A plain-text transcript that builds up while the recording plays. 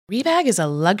Rebag is a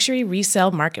luxury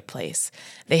resale marketplace.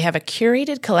 They have a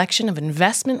curated collection of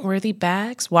investment-worthy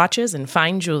bags, watches, and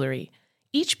fine jewelry.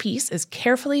 Each piece is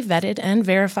carefully vetted and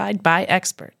verified by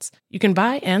experts. You can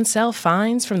buy and sell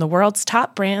finds from the world's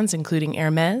top brands, including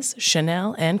Hermes,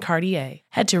 Chanel, and Cartier.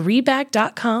 Head to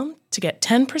Rebag.com to get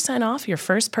 10% off your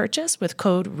first purchase with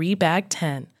code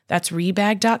REBAG10. That's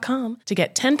Rebag.com to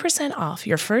get 10% off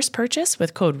your first purchase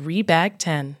with code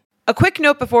REBAG10. A quick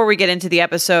note before we get into the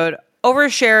episode.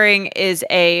 Oversharing is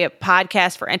a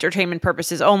podcast for entertainment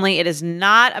purposes only. It is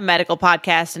not a medical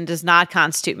podcast and does not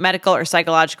constitute medical or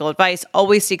psychological advice.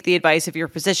 Always seek the advice of your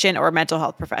physician or mental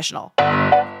health professional.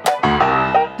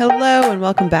 Hello and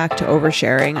welcome back to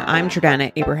Oversharing. I'm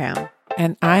Jordana Abraham.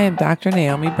 And I am Dr.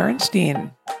 Naomi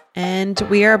Bernstein. And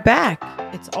we are back.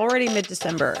 It's already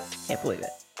mid-December. Can't believe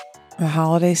it. The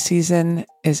holiday season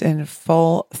is in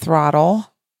full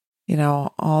throttle. You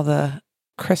know, all the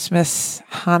Christmas,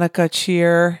 Hanukkah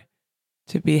cheer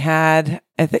to be had.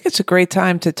 I think it's a great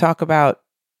time to talk about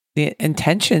the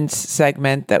intentions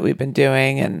segment that we've been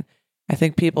doing. And I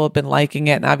think people have been liking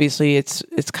it. And obviously it's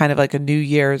kind of like a New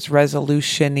Year's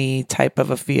resolution-y type of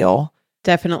a feel.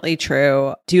 Definitely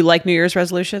true. Do you like New Year's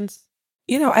resolutions?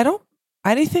 You know,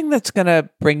 anything that's going to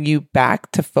bring you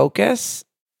back to focus,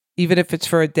 even if it's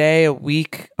for a day, a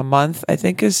week, a month, I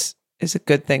think is a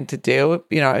good thing to do.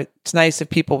 You know, it's nice if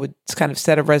people would kind of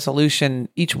set a resolution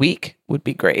each week would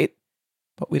be great,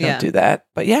 but we don't do that.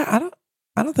 But yeah,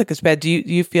 I don't think it's bad. Do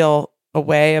you feel a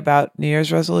way about New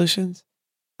Year's resolutions?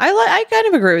 I kind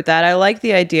of agree with that. I like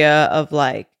the idea of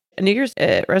like a New Year's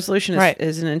resolution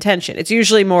is an intention. It's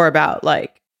usually more about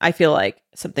like, I feel like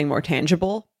something more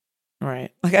tangible.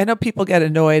 Right. Like I know people get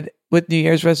annoyed with New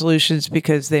Year's resolutions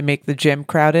because they make the gym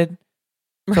crowded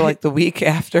for like the week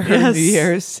after New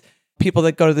Year's. People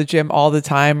that go to the gym all the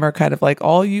time are kind of like,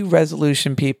 all you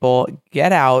resolution people,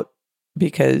 get out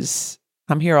because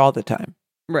I'm here all the time.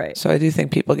 Right. So I do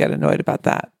think people get annoyed about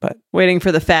that, but waiting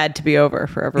for the fad to be over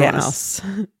for everyone else.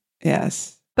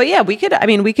 Yes. But yeah, we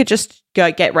could just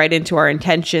get right into our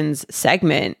intentions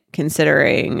segment,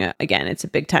 considering, again, it's a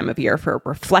big time of year for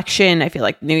reflection. I feel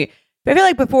like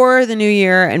before the new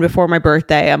year and before my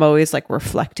birthday, I'm always like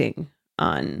reflecting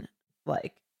on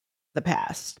like the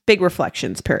past. Big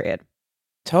reflections period.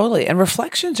 Totally. And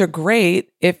reflections are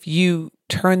great if you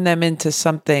turn them into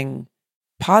something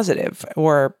positive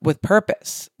or with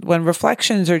purpose. When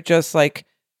reflections are just like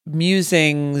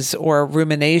musings or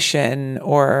rumination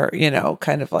or, you know,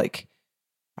 kind of like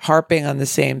harping on the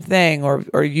same thing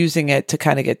or using it to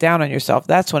kind of get down on yourself,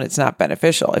 that's when it's not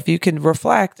beneficial. If you can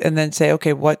reflect and then say,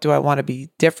 okay, what do I want to be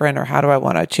different or how do I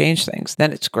want to change things?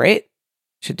 Then it's great.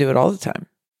 You should do it all the time.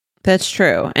 That's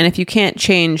true. And if you can't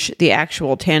change the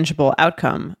actual tangible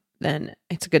outcome, then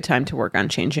it's a good time to work on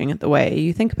changing the way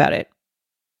you think about it.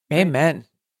 Amen.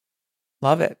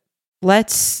 Love it.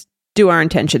 Let's do our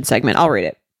intention segment. I'll read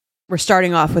it. We're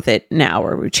starting off with it now,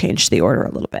 where we changed the order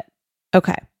a little bit.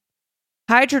 Okay.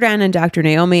 Hi, Jordana and Dr.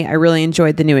 Naomi. I really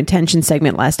enjoyed the new intention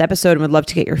segment last episode and would love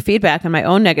to get your feedback on my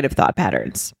own negative thought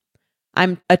patterns.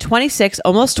 I'm a 26,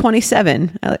 almost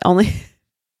 27. It's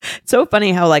so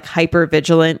funny how like hyper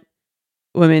vigilant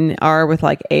women are with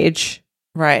like age.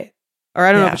 Right. Or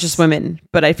I don't know if it's just women,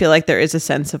 but I feel like there is a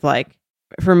sense of like,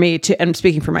 for me to, and I'm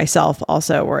speaking for myself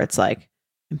also, where it's like,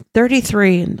 I'm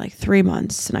 33 in like 3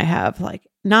 months and I have like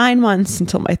 9 months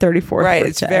until my 34th Right. birthday.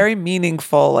 It's very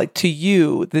meaningful, like to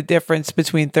you, the difference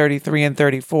between 33 and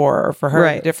 34, or for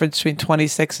her, the difference between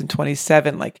 26 and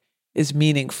 27, like is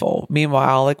meaningful.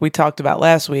 Meanwhile, like we talked about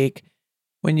last week,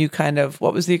 when you kind of,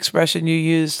 what was the expression you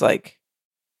used? Like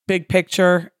big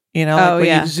picture, you know, like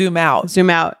when you zoom out.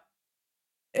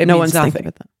 No one's thinking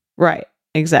about them. Right.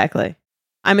 Exactly.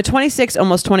 I'm a 26,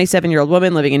 almost 27-year-old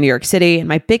woman living in New York City, and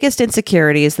my biggest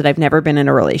insecurity is that I've never been in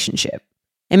a relationship.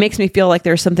 It makes me feel like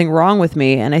there's something wrong with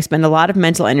me, and I spend a lot of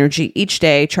mental energy each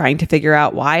day trying to figure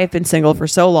out why I've been single for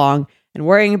so long and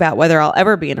worrying about whether I'll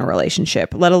ever be in a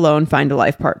relationship, let alone find a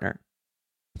life partner.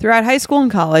 Throughout high school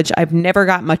and college, I've never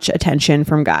got much attention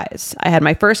from guys. I had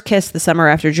my first kiss the summer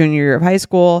after junior year of high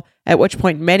school, at which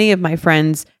point many of my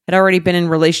friends had already been in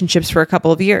relationships for a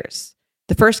couple of years.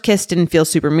 The first kiss didn't feel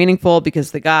super meaningful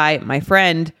because the guy, my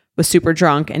friend, was super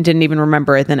drunk and didn't even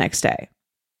remember it the next day.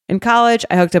 In college,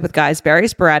 I hooked up with guys very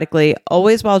sporadically,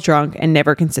 always while drunk and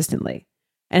never consistently,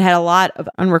 and had a lot of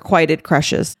unrequited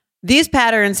crushes. These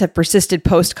patterns have persisted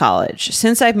post-college.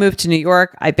 Since I've moved to New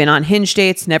York, I've been on hinge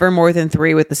dates, never more than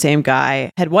 3 with the same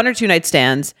guy, had 1 or 2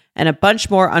 nightstands, and a bunch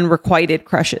more unrequited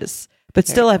crushes, but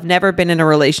still have never been in a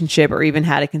relationship or even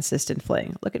had a consistent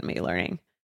fling. Look at me learning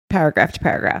paragraph to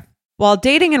paragraph. While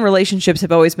dating and relationships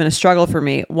have always been a struggle for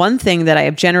me, one thing that I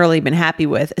have generally been happy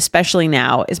with, especially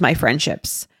now, is my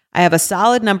friendships. I have a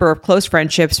solid number of close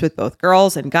friendships with both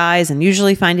girls and guys and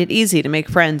usually find it easy to make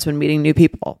friends when meeting new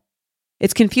people.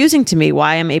 It's confusing to me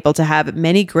why I'm able to have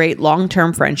many great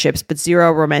long-term friendships but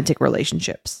zero romantic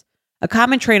relationships. A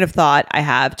common train of thought I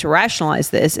have to rationalize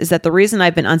this is that the reason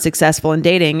I've been unsuccessful in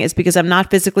dating is because I'm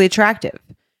not physically attractive.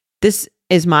 This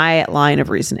is my line of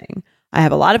reasoning. I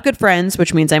have a lot of good friends,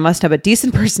 which means I must have a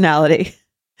decent personality.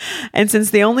 And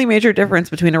since the only major difference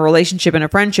between a relationship and a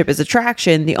friendship is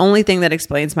attraction, the only thing that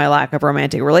explains my lack of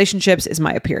romantic relationships is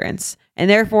my appearance. And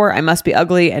therefore, I must be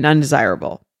ugly and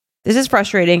undesirable. This is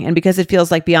frustrating, and because it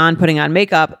feels like beyond putting on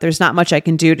makeup, there's not much I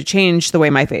can do to change the way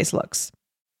my face looks.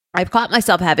 I've caught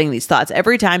myself having these thoughts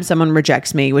every time someone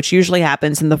rejects me, which usually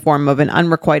happens in the form of an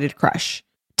unrequited crush.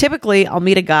 Typically, I'll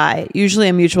meet a guy, usually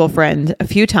a mutual friend, a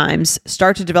few times,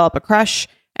 start to develop a crush,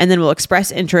 and then will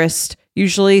express interest,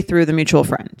 usually through the mutual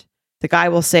friend. The guy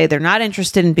will say they're not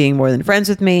interested in being more than friends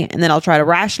with me, and then I'll try to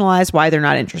rationalize why they're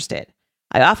not interested.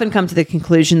 I often come to the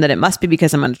conclusion that it must be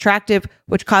because I'm unattractive,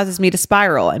 which causes me to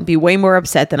spiral and be way more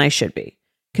upset than I should be,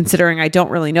 considering I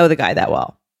don't really know the guy that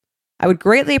well. I would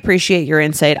greatly appreciate your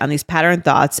insight on these pattern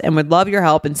thoughts and would love your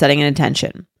help in setting an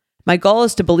intention. My goal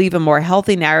is to believe a more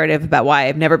healthy narrative about why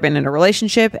I've never been in a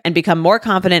relationship and become more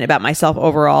confident about myself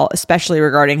overall, especially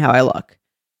regarding how I look.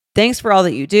 Thanks for all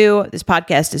that you do. This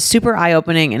podcast is super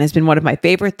eye-opening and has been one of my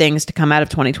favorite things to come out of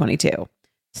 2022.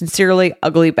 Sincerely,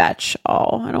 Ugly Betch.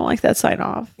 Oh, I don't like that sign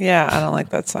off. Yeah, I don't like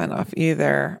that sign off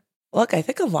either. Look, I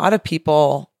think a lot of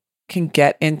people can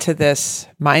get into this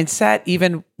mindset,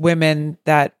 even women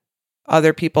that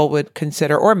other people would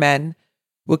consider, or men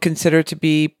would consider to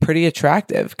be pretty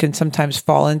attractive, can sometimes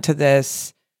fall into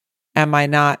this. Am I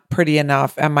not pretty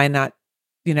enough? Am I not,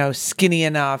 skinny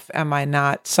enough? Am I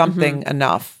not something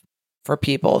enough for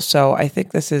people? So I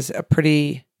think this is a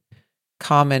pretty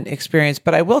common experience.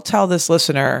 But I will tell this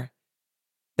listener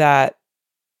that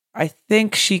I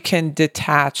think she can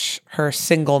detach her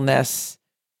singleness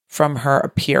from her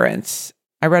appearance.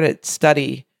 I read a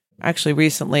study actually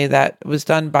recently that was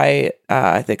done by,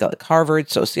 I think, like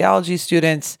Harvard sociology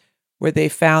students, where they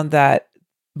found that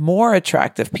more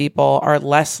attractive people are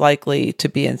less likely to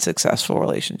be in successful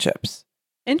relationships.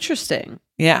 Interesting.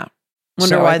 Yeah.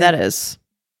 Wonder why that is.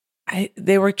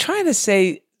 They were trying to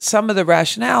say some of the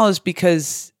rationale is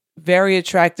because very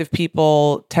attractive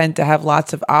people tend to have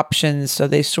lots of options. So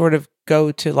they sort of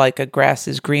go to like a grass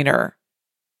is greener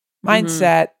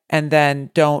mindset and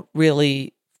then don't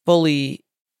really fully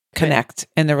connect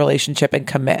in the relationship and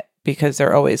commit, because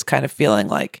they're always kind of feeling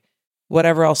like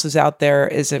whatever else is out there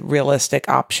is a realistic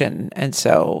option. And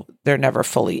so they're never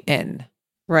fully in.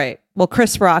 Right. Well,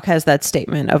 Chris Rock has that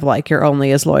statement of like, you're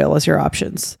only as loyal as your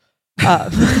options.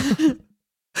 But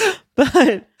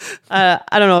I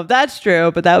don't know if that's true,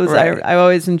 but that was, right. I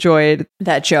always enjoyed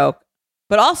that joke.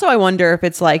 But also I wonder if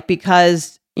it's like,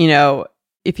 because,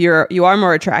 if you are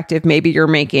more attractive, maybe you're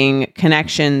making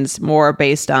connections more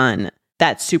based on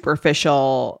that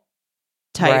superficial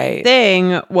type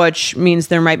thing, which means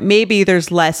maybe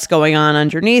there's less going on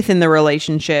underneath in the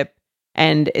relationship,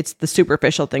 and it's the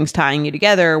superficial things tying you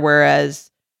together.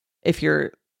 Whereas if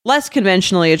you're less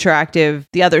conventionally attractive,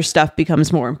 the other stuff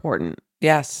becomes more important.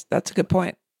 Yes, that's a good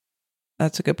point.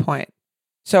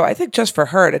 So I think just for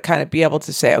her to kind of be able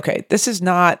to say, okay, this is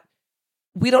not,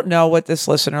 we don't know what this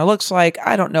listener looks like.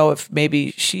 I don't know if maybe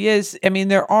she is. I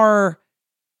mean,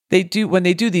 when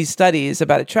they do these studies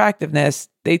about attractiveness,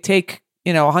 they take,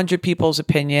 100 people's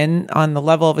opinion on the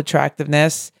level of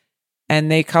attractiveness,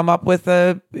 and they come up with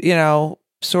a,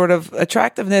 sort of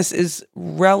attractiveness is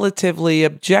relatively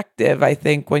objective, I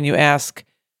think, when you ask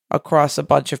across a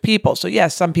bunch of people. So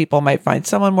yes, some people might find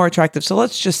someone more attractive. So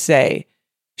let's just say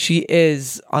she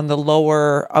is on the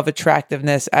lower of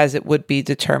attractiveness as it would be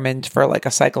determined for like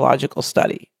a psychological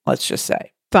study. Let's just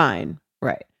say. Fine.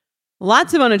 Right.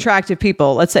 Lots of unattractive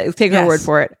people, let's take her word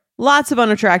for it. Lots of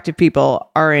unattractive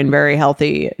people are in very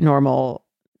healthy, normal,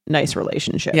 nice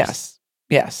relationships.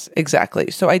 Yes, exactly.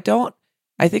 So I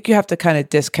think you have to kind of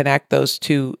disconnect those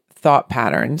two thought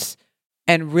patterns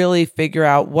and really figure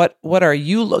out what are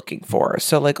you looking for?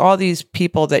 So like all these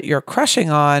people that you're crushing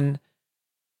on,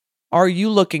 are you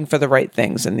looking for the right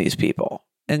things in these people?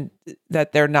 And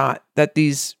that they're not, that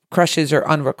these crushes are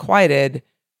unrequited.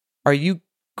 Are you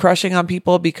crushing on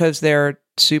people because they're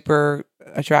super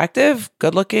attractive,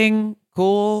 good looking,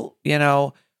 cool,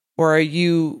 or are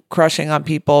you crushing on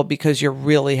people because you're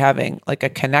really having like a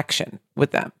connection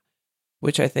with them,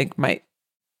 which I think might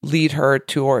lead her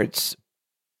towards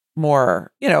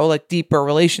more, like deeper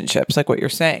relationships, like what you're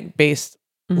saying, based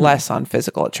less on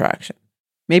physical attraction.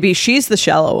 Maybe she's the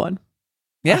shallow one.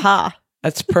 Yeah. Aha.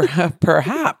 That's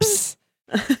perhaps.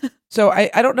 So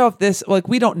I don't know if this, like,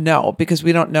 we don't know because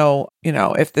we don't know,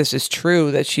 if this is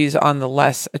true that she's on the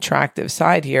less attractive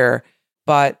side here,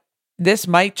 but this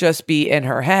might just be in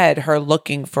her head, her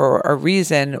looking for a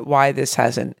reason why this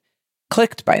hasn't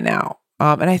clicked by now.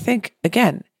 And I think,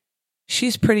 again,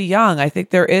 she's pretty young. I think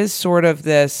there is sort of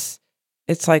this,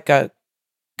 it's like a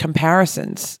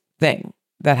comparisons thing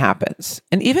that happens.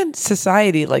 And even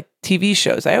society, like TV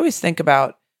shows, I always think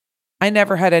about, I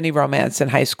never had any romance in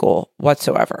high school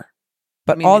whatsoever.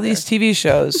 But Me all neither. these TV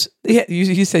shows, yeah,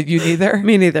 you said you neither?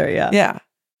 Me neither, yeah. Yeah.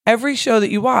 Every show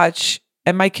that you watch,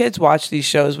 and my kids watch these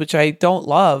shows, which I don't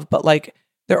love, but like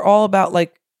they're all about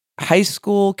like high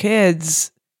school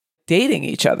kids dating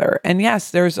each other. And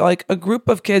yes, there's like a group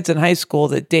of kids in high school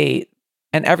that date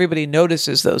and everybody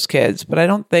notices those kids, but I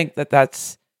don't think that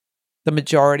that's the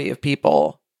majority of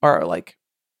people are like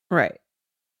Right.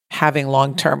 having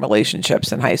long-term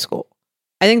relationships in high school.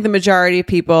 I think the majority of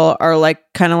people are like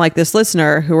kind of like this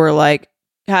listener who are like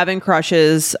having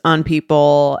crushes on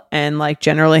people and like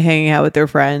generally hanging out with their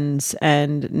friends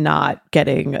and not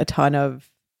getting a ton of,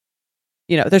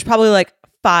 there's probably like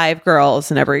 5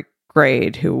 girls in every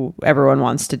grade who everyone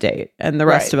wants to date. And the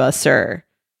rest of us are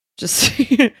just,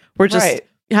 we're just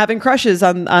having crushes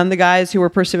on the guys who are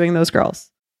pursuing those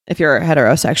girls. If you're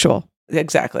heterosexual.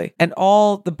 Exactly. And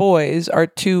all the boys are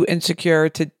too insecure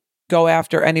to go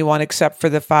after anyone except for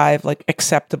the 5 like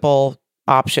acceptable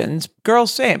options.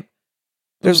 Girls, same.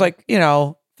 There's like,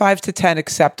 5 to 10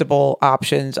 acceptable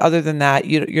options. Other than that,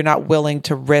 you're not willing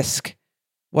to risk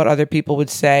what other people would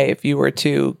say if you were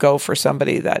to go for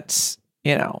somebody that's,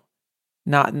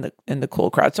 not in the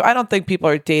cool crowd. So I don't think people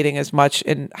are dating as much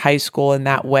in high school in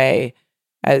that way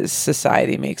as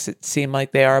society makes it seem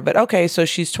like they are. But okay, so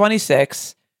she's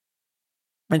 26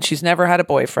 and she's never had a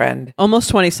boyfriend. Almost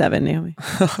 27, Naomi.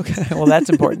 Okay, well, that's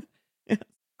important.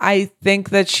 I think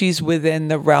that she's within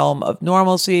the realm of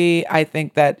normalcy. I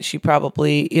think that she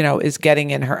probably, is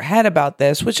getting in her head about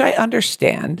this, which I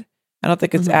understand. I don't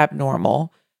think it's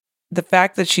abnormal. The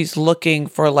fact that she's looking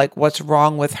for like what's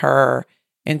wrong with her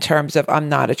in terms of I'm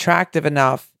not attractive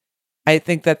enough, I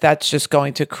think that that's just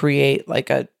going to create like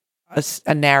a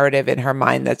narrative in her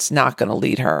mind that's not going to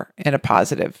lead her in a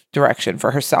positive direction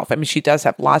for herself. I mean, she does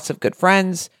have lots of good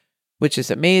friends, which is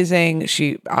amazing.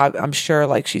 I'm sure,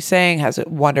 like she's saying, has a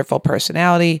wonderful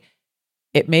personality.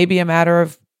 It may be a matter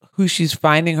of who she's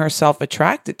finding herself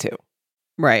attracted to.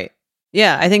 Right.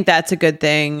 Yeah, I think that's a good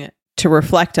thing to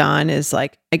reflect on is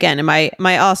like, again, am I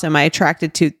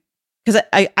attracted to, because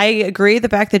I agree the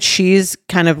fact that she's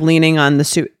kind of leaning on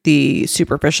the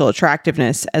superficial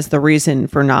attractiveness as the reason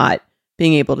for not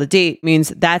being able to date means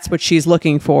that's what she's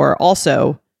looking for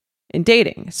also in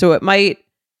dating. So it might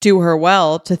do her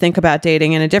well to think about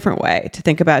dating in a different way, to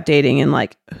think about dating in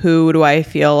like, who do I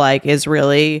feel like is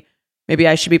really, maybe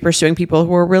I should be pursuing people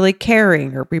who are really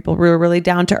caring or people who are really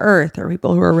down to earth or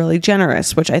people who are really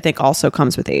generous, which I think also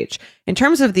comes with age. In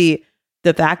terms of the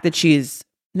fact that she's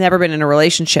never been in a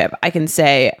relationship, I can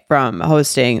say from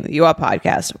hosting the U Up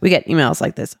podcast, we get emails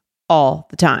like this all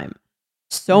the time.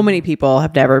 So many people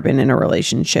have never been in a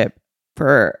relationship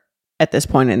at this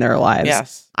point in their lives.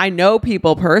 Yes. I know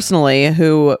people personally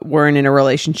who weren't in a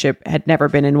relationship, had never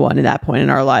been in one at that point in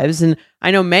our lives. And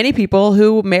I know many people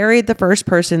who married the first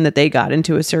person that they got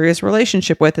into a serious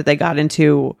relationship with, that they got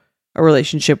into a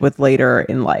relationship with later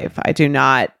in life. I do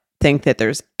not think that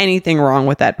there's anything wrong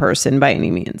with that person by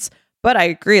any means. But I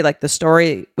agree, like the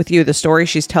story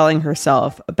she's telling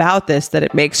herself about this, that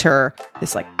it makes her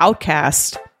this like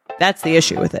outcast. That's the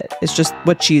issue with it. It's just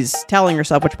what she's telling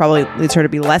herself, which probably leads her to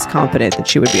be less confident than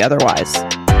she would be otherwise.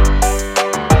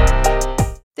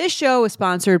 This show is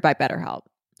sponsored by BetterHelp.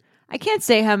 I can't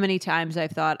say how many times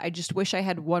I've thought, I just wish I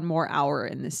had one more hour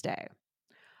in this day.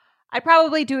 I'd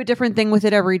probably do a different thing with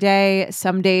it every day.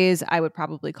 Some days I would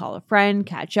probably call a friend,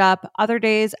 catch up. Other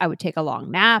days I would take a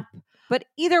long nap. But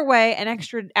either way, an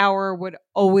extra hour would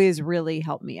always really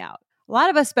help me out. A lot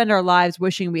of us spend our lives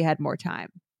wishing we had more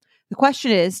time. The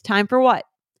question is, time for what?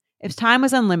 If time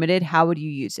was unlimited, how would you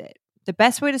use it? The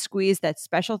best way to squeeze that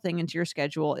special thing into your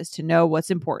schedule is to know what's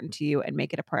important to you and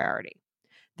make it a priority.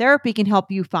 Therapy can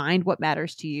help you find what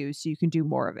matters to you so you can do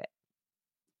more of it.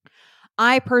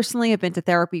 I personally have been to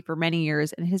therapy for many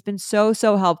years, and it has been so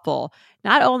helpful,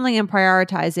 not only in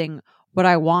prioritizing what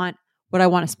I want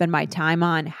to spend my time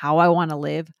on, how I want to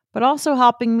live, but also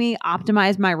helping me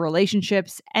optimize my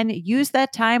relationships and use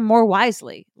that time more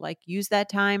wisely, like use that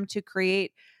time to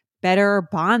create better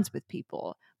bonds with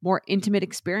people, more intimate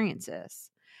experiences.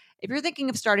 If you're thinking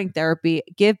of starting therapy,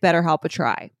 give BetterHelp a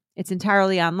try. It's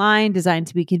entirely online, designed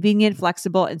to be convenient,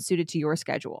 flexible, and suited to your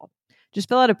schedule. Just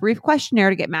fill out a brief questionnaire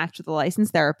to get matched with a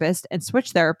licensed therapist and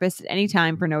switch therapists at any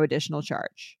time for no additional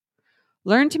charge.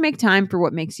 Learn to make time for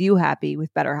what makes you happy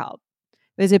with BetterHelp.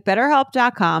 Visit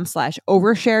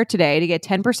betterhelp.com/overshare today to get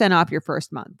 10% off your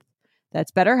first month.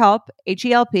 That's BetterHelp,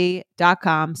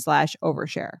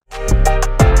 HELP.com/overshare.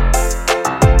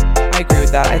 I agree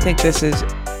with that. I think this is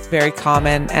very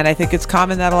common. And I think it's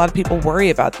common that a lot of people worry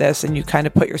about this, and you kind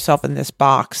of put yourself in this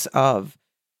box of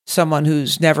someone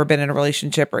who's never been in a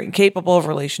relationship or incapable of a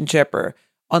relationship or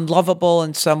unlovable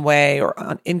in some way or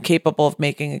incapable of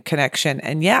making a connection.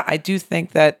 And yeah, I do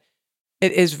think that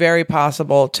it is very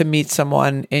possible to meet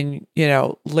someone in,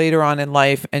 later on in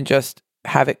life and just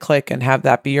have it click and have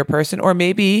that be your person. Or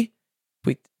maybe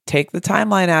we take the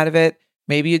timeline out of it.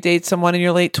 Maybe you date someone in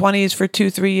your late 20s for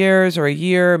 2-3 years or a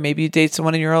year. Maybe you date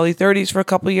someone in your early 30s for a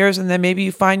couple of years, and then maybe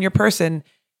you find your person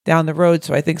down the road.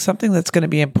 So I think something that's going to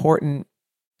be important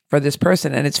for this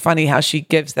person. And it's funny how she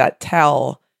gives that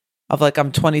tell of like,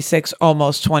 I'm 26,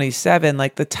 almost 27,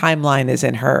 like the timeline is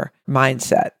in her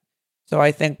mindset. So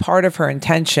I think part of her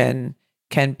intention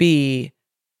can be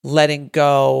letting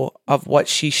go of what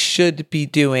she should be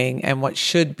doing and what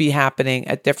should be happening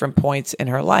at different points in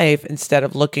her life, instead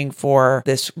of looking for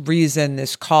this reason,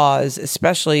 this cause,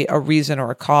 especially a reason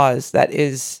or a cause that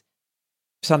is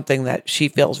something that she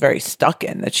feels very stuck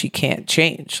in, that she can't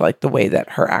change, like the way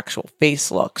that her actual face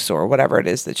looks or whatever it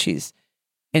is that she's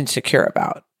insecure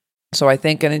about. So I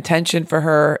think an intention for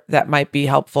her that might be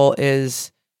helpful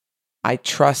is, I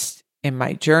trust in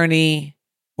my journey,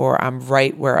 or I'm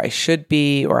right where I should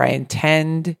be, or I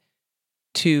intend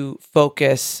to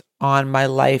focus on my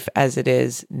life as it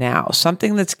is now.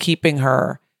 Something that's keeping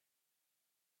her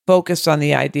focused on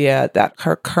the idea that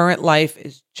her current life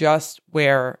is just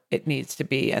where it needs to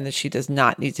be and that she does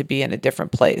not need to be in a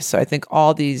different place. So I think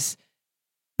all these,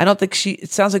 it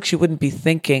sounds like she wouldn't be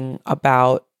thinking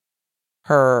about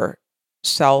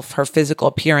herself, her physical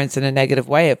appearance in a negative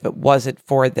way if it wasn't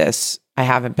for this, I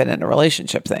haven't been in a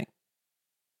relationship thing.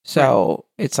 So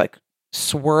It's like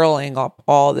swirling up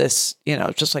all this,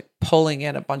 just like pulling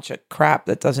in a bunch of crap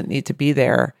that doesn't need to be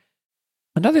there.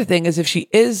 Another thing is, if she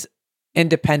is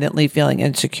independently feeling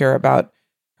insecure about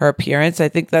her appearance, I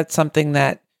think that's something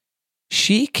that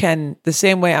she can, the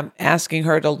same way I'm asking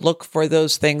her to look for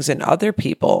those things in other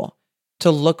people, to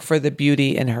look for the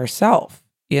beauty in herself,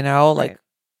 like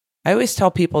I always tell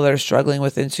people that are struggling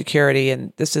with insecurity,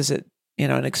 and this is an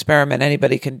experiment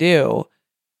anybody can do,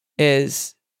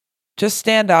 is just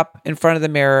stand up in front of the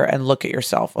mirror and look at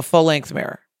yourself, a full-length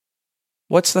mirror.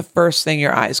 What's the first thing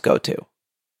your eyes go to?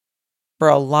 For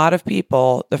a lot of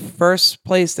people, the first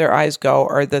place their eyes go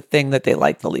are the thing that they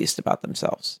like the least about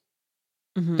themselves.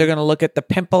 Mm-hmm. They're going to look at the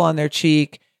pimple on their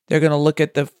cheek. They're going to look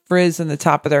at the frizz in the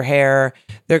top of their hair.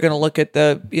 They're going to look at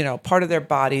the, part of their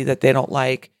body that they don't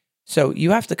like. So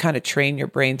you have to kind of train your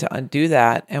brain to undo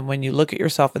that. And when you look at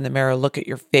yourself in the mirror, look at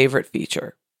your favorite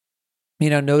feature.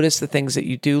 Notice the things that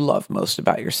you do love most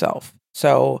about yourself.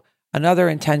 So another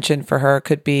intention for her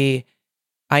could be,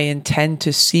 I intend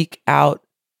to seek out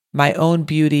my own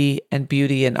beauty and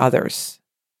beauty in others.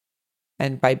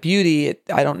 And by beauty,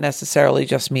 I don't necessarily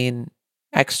just mean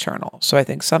external. So I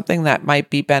think something that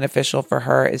might be beneficial for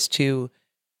her is to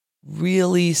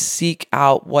really seek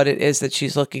out what it is that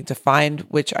she's looking to find,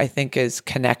 which I think is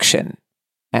connection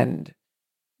and,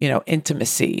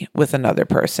 intimacy with another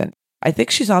person. I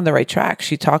think she's on the right track.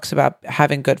 She talks about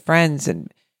having good friends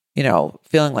and,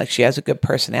 feeling like she has a good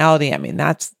personality. I mean,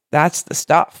 that's the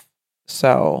stuff.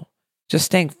 So just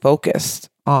staying focused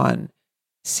on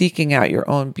seeking out your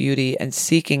own beauty and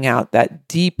seeking out that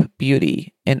deep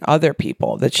beauty in other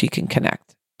people that she can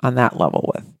connect on that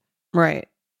level with. Right.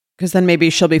 Because then maybe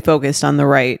she'll be focused on the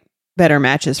right, better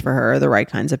matches for her, the right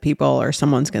kinds of people, or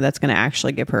that's going to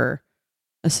actually give her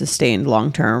a sustained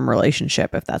long-term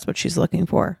relationship if that's what she's looking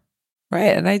for.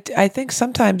 Right. And I think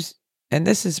sometimes, and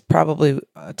this is probably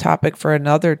a topic for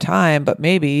another time, but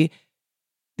maybe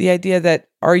the idea that,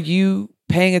 are you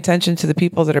paying attention to the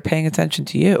people that are paying attention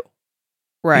to you?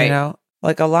 Right.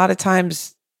 Like a lot of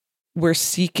times we're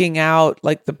seeking out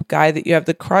like the guy that you have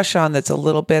the crush on that's a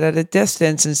little bit at a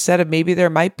distance, instead of maybe there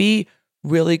might be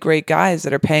really great guys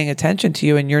that are paying attention to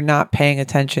you and you're not paying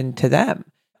attention to them.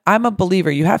 I'm a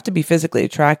believer you have to be physically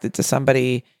attracted to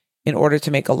somebody in order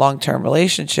to make a long-term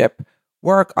relationship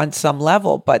work on some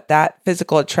level. But that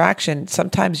physical attraction,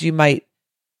 sometimes you might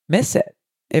miss it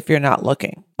if you're not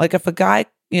looking. Like if a guy,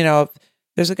 if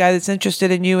there's a guy that's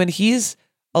interested in you and he's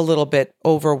a little bit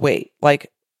overweight,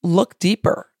 like look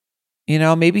deeper.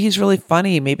 Maybe he's really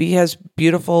funny. Maybe he has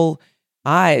beautiful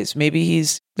eyes. Maybe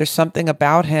there's something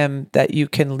about him that you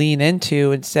can lean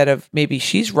into instead of maybe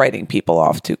she's writing people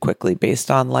off too quickly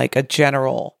based on like a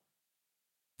general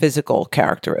physical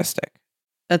characteristic.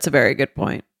 That's a very good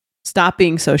point. Stop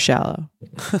being so shallow.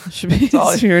 That's my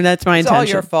intention. It's all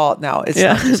your fault. No, it's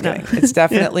not. Just kidding. It's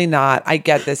definitely not. I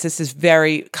get this. This is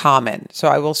very common. So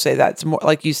I will say that it's more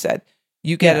like you said,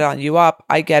 you get it on You Up.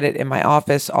 I get it in my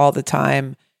office all the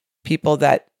time. People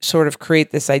that sort of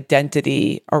create this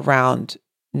identity around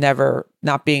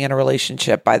not being in a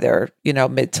relationship by their,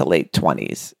 mid to late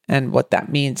 20s and what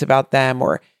that means about them,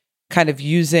 or kind of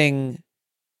using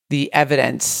the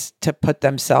evidence to put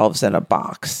themselves in a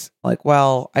box. Like,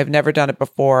 well, I've never done it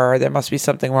before. There must be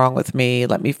something wrong with me.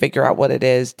 Let me figure out what it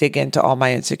is, dig into all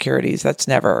my insecurities. That's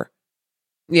never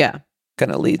going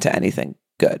to lead to anything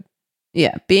good.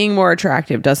 Yeah. Being more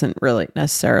attractive doesn't really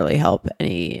necessarily help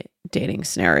any dating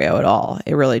scenario at all.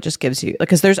 It really just gives you,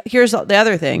 because here's the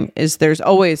other thing is there's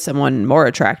always someone more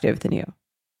attractive than you.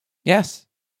 Yes.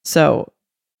 So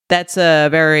that's a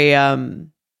very,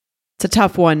 it's a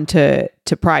tough one to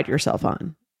pride yourself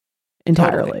on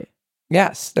entirely. Totally.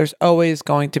 Yes. There's always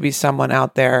going to be someone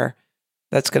out there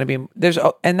that's going to be,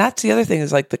 and that's the other thing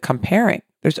is like the comparing.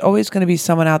 There's always going to be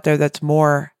someone out there that's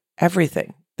more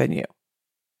everything than you.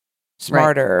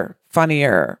 Smarter,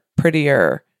 funnier,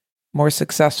 prettier, more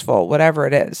successful, whatever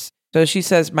it is. So she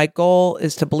says, my goal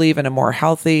is to believe in a more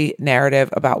healthy narrative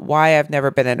about why I've never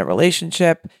been in a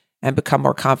relationship and become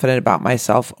more confident about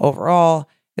myself overall,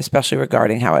 especially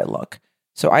regarding how I look.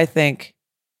 So I think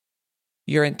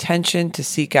your intention to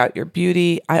seek out your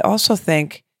beauty. I also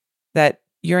think that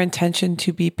your intention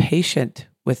to be patient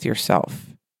with yourself.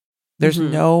 There's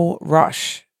no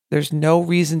rush. There's no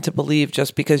reason to believe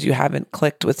just because you haven't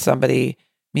clicked with somebody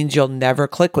means you'll never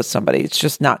click with somebody. It's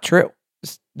just not true.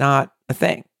 It's not a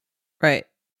thing. Right.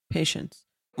 Patience.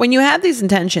 When you have these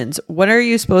intentions, what are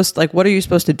you supposed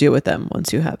to do with them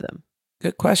once you have them?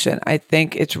 Good question. I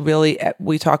think it's really,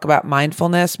 we talk about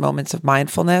mindfulness, moments of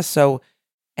mindfulness. So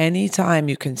anytime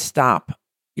you can stop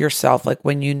yourself, like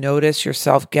when you notice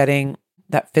yourself getting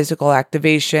that physical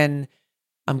activation,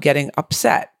 I'm getting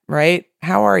upset, right?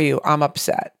 How are you? I'm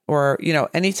upset. Or,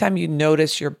 anytime you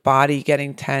notice your body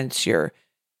getting tense,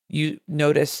 you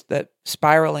notice the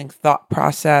spiraling thought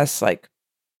process, like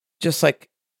just like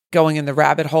going in the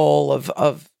rabbit hole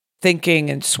of thinking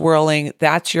and swirling,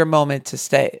 that's your moment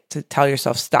to tell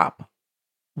yourself, stop.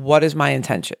 What is my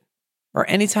intention? Or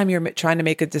anytime you're trying to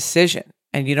make a decision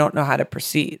and you don't know how to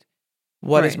proceed,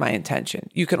 what is my intention?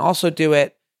 You can also do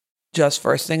it just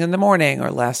first thing in the morning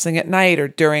or last thing at night or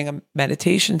during a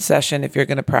meditation session if you're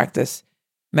going to practice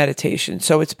meditation.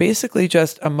 So it's basically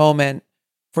just a moment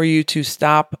for you to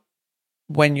stop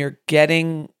when you're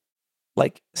getting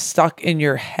like stuck in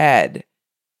your head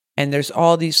and there's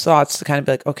all these thoughts to kind of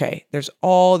be like, okay, there's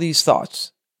all these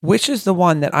thoughts. Which is the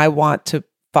one that I want to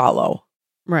follow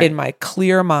in my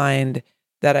clear mind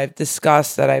that I've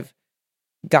discussed, that I've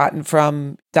gotten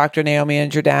from Dr. Naomi and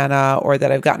Jordana, or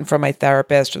that I've gotten from my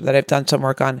therapist, or that I've done some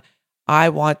work on. I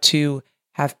want to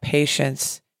have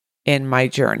patience in my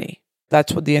journey.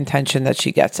 That's what the intention that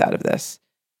she gets out of this.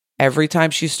 Every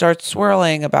time she starts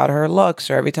swirling about her looks,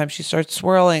 or every time she starts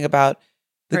swirling about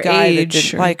the her guy that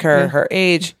didn't like her, her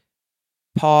age,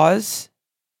 pause.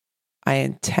 I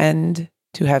intend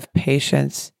to have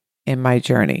patience in my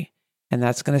journey. And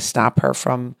that's going to stop her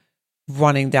from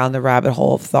running down the rabbit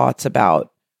hole of thoughts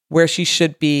about where she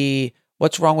should be,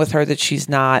 what's wrong with her that she's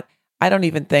not. I don't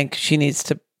even think she needs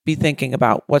to be thinking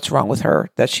about what's wrong with her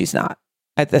that she's not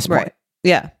at this point.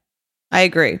 Yeah, I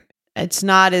agree. It's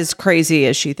not as crazy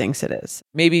as she thinks it is.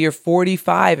 Maybe you're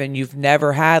 45 and you've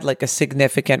never had like a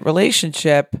significant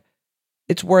relationship.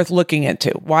 It's worth looking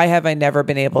into. Why have I never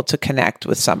been able to connect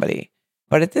with somebody?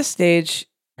 But at this stage,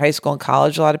 high school and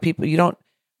college, a lot of people,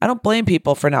 I don't blame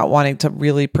people for not wanting to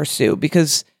really pursue,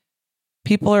 because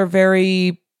people are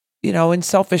very, in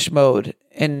selfish mode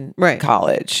in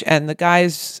college. And the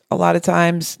guys, a lot of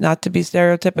times, not to be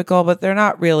stereotypical, but they're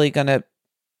not really going to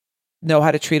know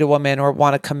how to treat a woman or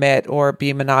want to commit or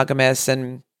be monogamous.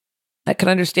 And I can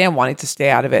understand wanting to stay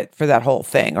out of it for that whole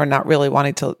thing, or not really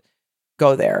wanting to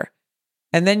go there.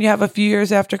 And then you have a few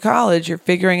years after college, you're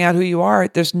figuring out who you are.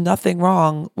 There's nothing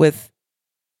wrong with,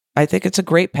 I think it's a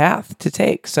great path to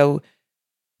take. So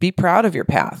be proud of your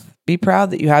path. Be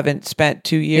proud that you haven't spent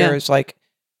 2 years like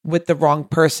with the wrong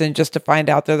person just to find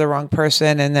out they're the wrong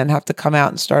person and then have to come out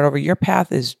and start over. Your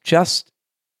path is just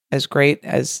as great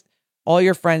as all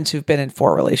your friends who've been in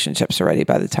 4 relationships already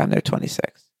by the time they're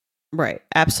 26. Right.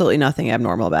 Absolutely nothing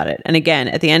abnormal about it. And again,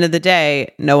 at the end of the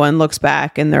day, no one looks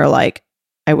back and they're like,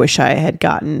 I wish I had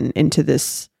gotten into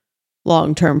this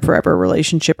long-term forever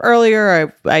relationship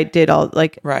earlier. I did all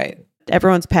like, right.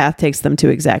 Everyone's path takes them to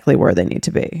exactly where they need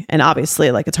to be. And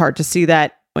obviously, like, it's hard to see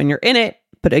that when you're in it.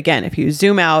 But again, if you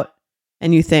zoom out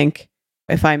and you think,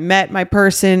 if I met my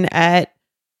person at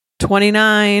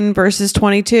 29 versus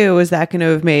 22, is that going to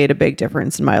have made a big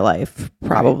difference in my life?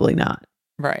 Probably not.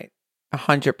 Right.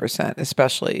 100%,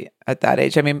 especially at that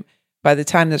age. I mean, by the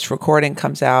time this recording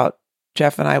comes out,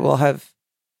 Jeff and I will have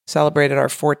celebrated our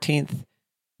 14th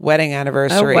wedding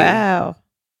anniversary. Oh, wow.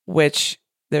 Which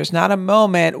there's not a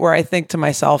moment where I think to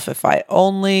myself, if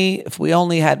we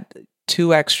only had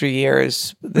 2 extra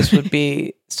years, this would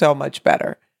be so much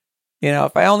better.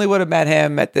 If I only would have met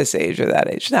him at this age or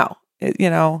that age. No,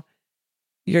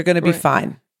 you're going to be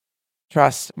fine.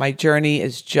 Trust, my journey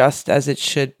is just as it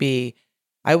should be.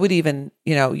 I would even,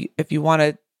 if you want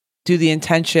to do the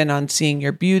intention on seeing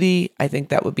your beauty, I think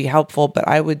that would be helpful. But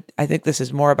I think this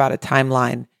is more about a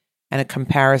timeline and a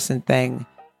comparison thing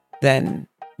than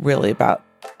really about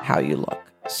how you look.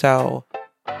 So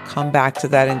come back to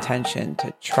that intention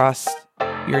to trust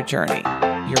your journey.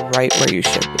 You're right where you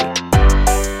should be.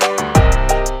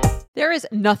 There is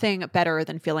nothing better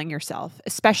than feeling yourself,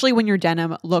 especially when your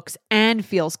denim looks and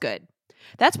feels good.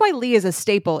 That's why Lee is a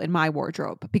staple in my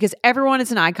wardrobe, because everyone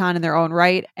is an icon in their own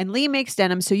right, and Lee makes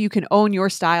denim so you can own your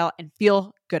style and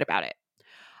feel good about it.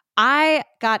 I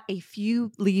got a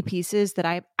few Lee pieces that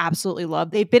I absolutely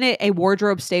love. They've been a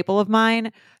wardrobe staple of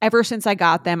mine ever since I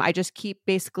got them. I just keep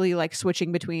basically like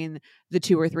switching between the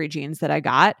 2 or 3 jeans that I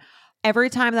got. Every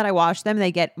time that I wash them,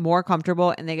 they get more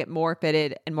comfortable and they get more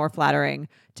fitted and more flattering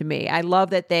to me. I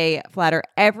love that they flatter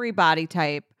every body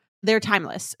type. They're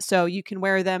timeless, so you can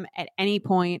wear them at any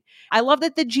point. I love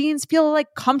that the jeans feel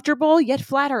like comfortable yet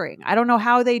flattering. I don't know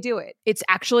how they do it. It's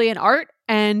actually an art,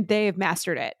 and they've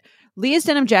mastered it. Leah's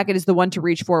denim jacket is the one to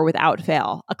reach for without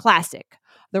fail, a classic.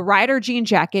 The Rider jean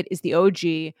jacket is the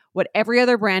OG, what every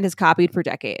other brand has copied for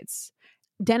decades.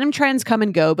 Denim trends come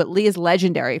and go, but Lee is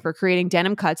legendary for creating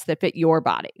denim cuts that fit your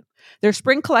body. Their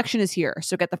spring collection is here,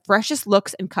 so get the freshest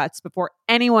looks and cuts before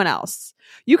anyone else.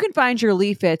 You can find your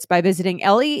Lee fits by visiting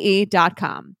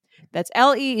lee.com. That's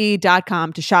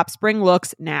lee.com to shop spring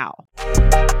looks now.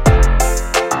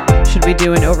 Should we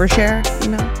do an overshare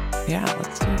email? Yeah,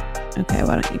 let's do it. Okay,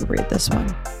 why don't you read this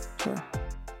one? Sure.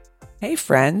 Hey,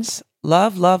 friends.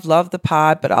 Love the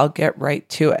pod, but I'll get right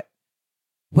to it.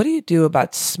 What do you do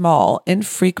about small,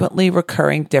 infrequently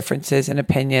recurring differences in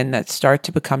opinion that start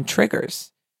to become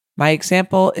triggers? My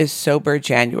example is Sober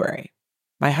January.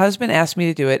 My husband asks me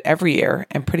to do it every year,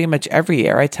 and pretty much every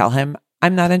year I tell him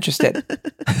I'm not interested.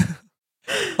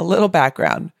 A little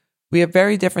background. We have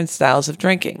very different styles of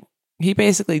drinking. He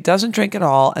basically doesn't drink at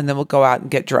all and then will go out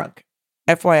and get drunk.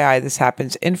 FYI, this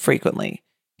happens infrequently.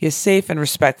 He is safe and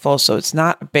respectful, so it's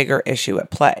not a bigger issue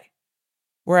at play.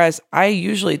 Whereas I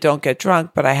usually don't get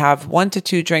drunk, but I have 1 to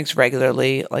 2 drinks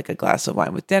regularly, like a glass of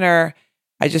wine with dinner.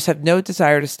 I just have no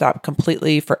desire to stop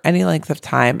completely for any length of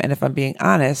time. And if I'm being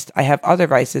honest, I have other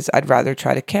vices I'd rather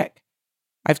try to kick.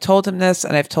 I've told him this,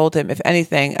 and I've told him, if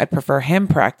anything, I'd prefer him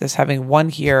practice having 1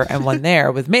 here and 1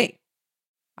 there with me.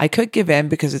 I could give in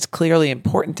because it's clearly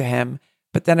important to him,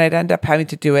 but then I'd end up having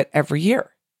to do it every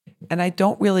year. And I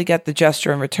don't really get the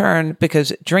gesture in return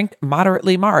because drink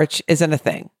moderately March isn't a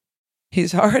thing.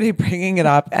 He's already bringing it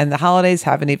up, and the holidays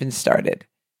haven't even started.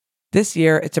 This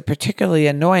year, it's a particularly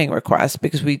annoying request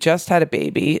because we just had a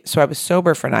baby, so I was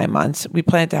sober for 9 months. We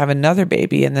plan to have another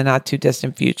baby in the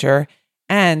not-too-distant future,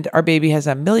 and our baby has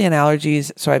a million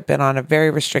allergies, so I've been on a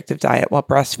very restrictive diet while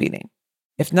breastfeeding.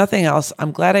 If nothing else,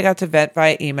 I'm glad I got to vent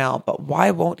via email, but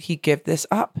why won't he give this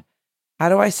up? How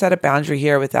do I set a boundary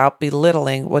here without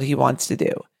belittling what he wants to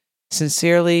do?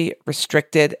 Sincerely,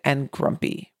 restricted and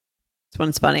grumpy. This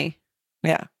one's funny.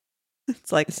 Yeah.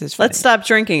 It's like, let's stop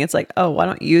drinking. It's like, oh, why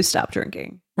don't you stop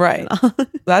drinking? Right.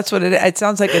 That's what it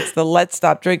sounds like. It's the let's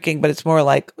stop drinking, but it's more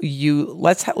like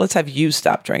let's have you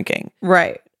stop drinking.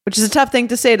 Right. Which is a tough thing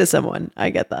to say to someone.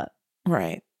 I get that.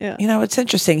 Right. Yeah. It's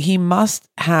interesting. He must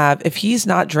have, if he's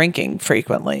not drinking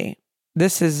frequently,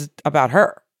 this is about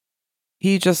her.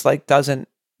 He just doesn't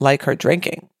like her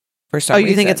drinking for some reason. Oh,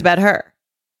 you think it's about her?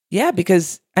 Yeah,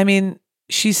 because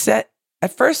she said,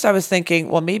 at first I was thinking,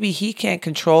 well, maybe he can't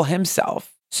control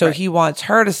himself. So He wants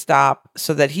her to stop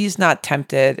so that he's not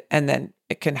tempted, and then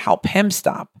it can help him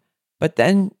stop. But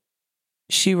then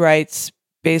she writes,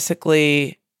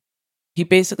 he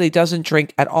basically doesn't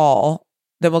drink at all.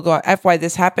 Then we'll go on, FY,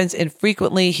 this happens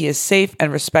infrequently. He is safe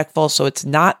and respectful, so it's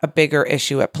not a bigger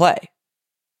issue at play.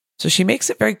 So she makes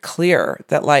it very clear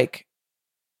that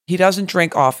he doesn't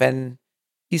drink often.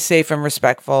 He's safe and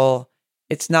respectful.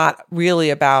 It's not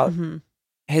really about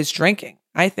his drinking.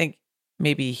 I think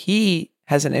maybe he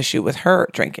has an issue with her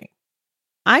drinking.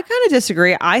 I kind of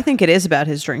disagree. I think it is about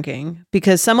his drinking,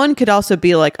 because someone could also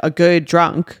be like a good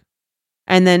drunk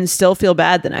and then still feel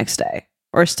bad the next day,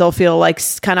 or still feel like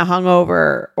kind of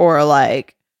hungover, or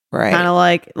like kind of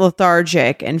like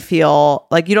lethargic, and feel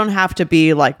like you don't have to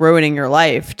be like ruining your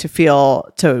life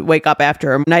to wake up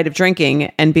after a night of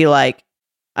drinking and be like,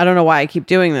 I don't know why I keep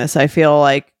doing this. I feel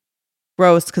like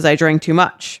gross because I drank too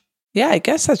much. Yeah, I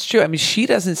guess that's true. I mean, she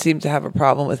doesn't seem to have a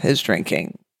problem with his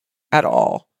drinking at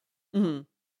all. Mm-hmm.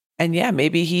 And yeah,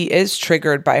 maybe he is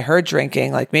triggered by her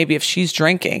drinking. Like maybe if she's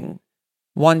drinking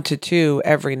 1 to 2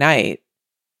 every night,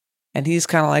 and he's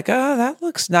kind of like, oh, that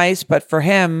looks nice. But for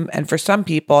him and for some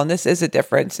people, and this is a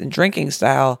difference in drinking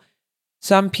style,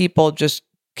 some people just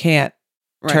can't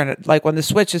turn it. Like when the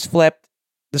switch is flipped,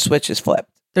 the switch is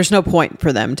flipped. There's no point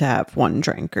for them to have one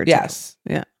drink or two. Yes.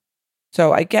 Yeah.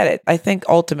 So I get it. I think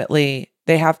ultimately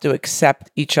they have to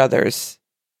accept each other's.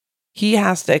 He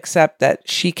has to accept that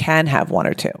she can have 1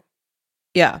 or 2.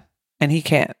 Yeah. And he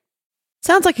can't.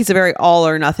 Sounds like he's a very all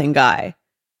or nothing guy.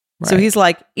 Right. So he's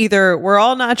like, either we're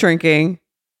all not drinking,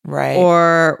 right,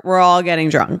 or we're all getting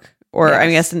drunk. Or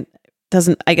yes.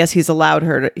 I guess he's allowed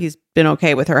her to, he's been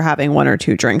okay with her having 1 or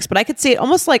 2 drinks. But I could see it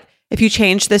almost like if you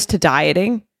change this to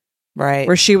dieting, right,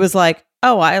 where she was like,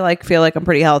 oh, I like feel like I'm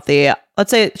pretty healthy. Let's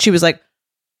say she was like,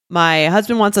 my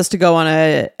husband wants us to go on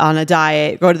a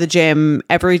diet, go to the gym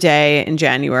every day in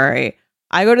January.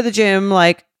 I go to the gym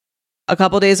like a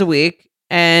couple days a week,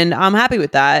 and I'm happy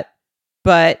with that.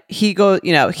 But he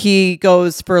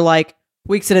goes for like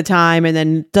weeks at a time and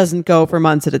then doesn't go for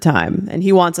months at a time. And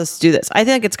he wants us to do this. I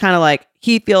think it's kind of like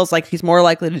he feels like he's more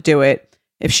likely to do it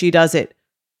if she does it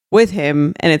with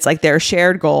him, and it's like their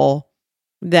shared goal,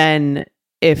 than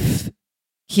if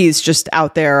he's just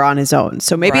out there on his own.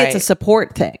 So maybe it's a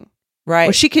support thing. Right.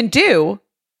 Which she can do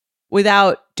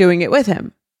without doing it with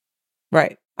him.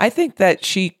 Right. I think that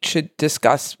she should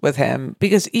discuss with him,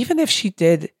 because even if she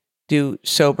did do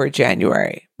sober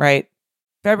January, right?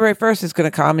 February 1st is going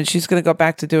to come and she's going to go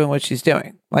back to doing what she's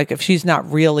doing. Like if she's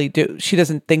not really she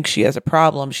doesn't think she has a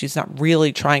problem, she's not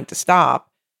really trying to stop.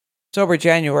 Sober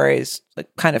January is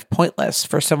like kind of pointless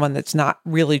for someone that's not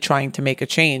really trying to make a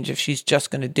change if she's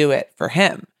just going to do it for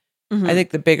him. Mm-hmm. I think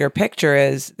the bigger picture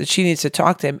is that she needs to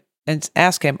talk to him and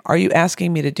ask him, are you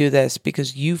asking me to do this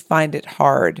because you find it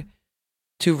hard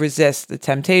to resist the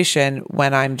temptation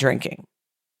when I'm drinking?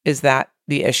 Is that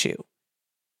the issue?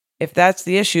 If that's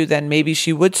the issue, then maybe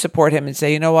she would support him and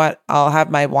say, you know what, I'll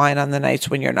have my wine on the nights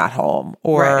when you're not home.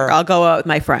 Or I'll go out with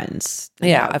my friends.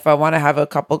 Yeah. If I want to have a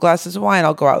couple glasses of wine,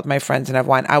 I'll go out with my friends and have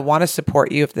wine. I want to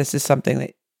support you if this is something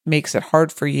that makes it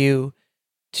hard for you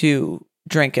to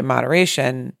drink in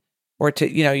moderation, or to,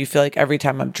 you feel like every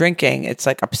time I'm drinking, it's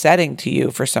like upsetting to you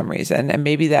for some reason. And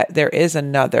maybe that there is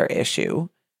another issue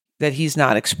that he's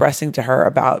not expressing to her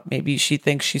about. Maybe she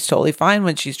thinks she's totally fine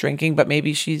when she's drinking, but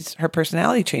maybe her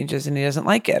personality changes and he doesn't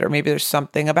like it. Or maybe there's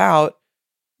something about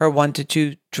her 1 to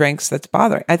 2 drinks that's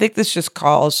bothering. I think this just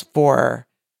calls for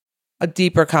a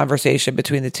deeper conversation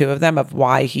between the two of them of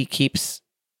why he keeps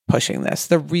pushing this,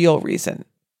 the real reason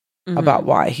about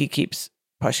why he keeps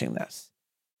pushing this.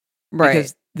 Right.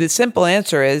 Because the simple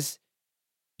answer is,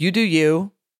 you do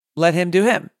you, let him do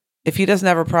him. If he doesn't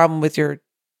have a problem with your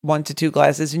 1 to 2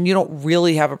 glasses, and you don't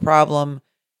really have a problem,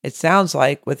 it sounds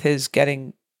like, with his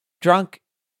getting drunk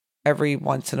every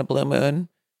once in a blue moon,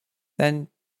 then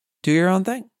do your own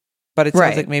thing. But it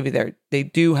sounds like maybe they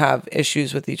do have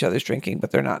issues with each other's drinking, but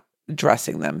they're not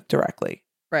addressing them directly.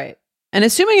 Right. And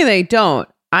assuming they don't,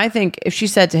 I think if she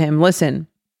said to him, listen,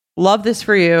 love this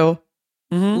for you,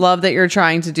 love that you're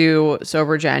trying to do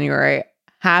sober January,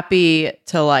 happy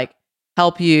to like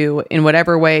help you in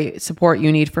whatever way support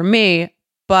you need from me,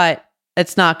 but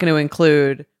it's not going to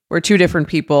include, we're 2 different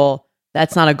people.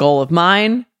 That's not a goal of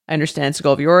mine. I understand it's a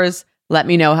goal of yours. Let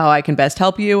me know how I can best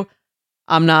help you.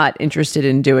 I'm not interested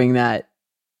in doing that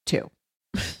too.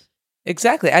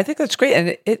 Exactly. I think that's great.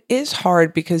 And it is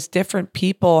hard because different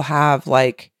people have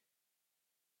like,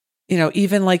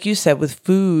 even like you said, with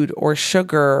food or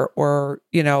sugar or,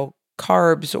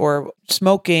 carbs or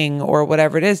smoking or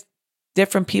whatever it is,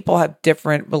 different people have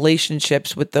different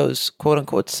relationships with those quote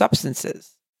unquote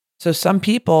substances. So some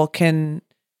people can,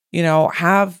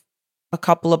 have a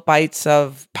couple of bites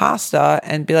of pasta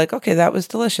and be like, okay, that was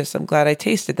delicious. I'm glad I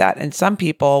tasted that. And some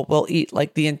people will eat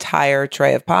like the entire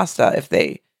tray of pasta if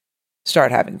they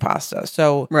start having pasta.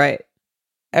 So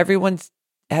everyone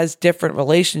has different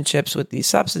relationships with these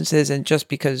substances. And just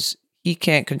because he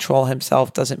can't control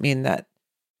himself doesn't mean that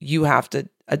you have to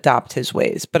adopt his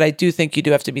ways. But I do think you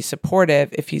do have to be supportive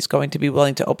if he's going to be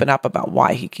willing to open up about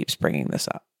why he keeps bringing this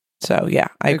up. So yeah,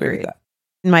 I agree with that.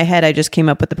 In my head, I just came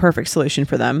up with the perfect solution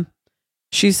for them.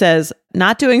 She says,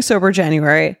 not doing sober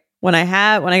January. When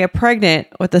I get pregnant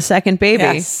with the second baby,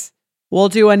 Yes. we'll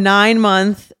do a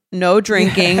 9-month no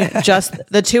drinking. Just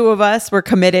the two of us. We're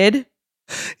committed.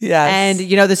 Yes. And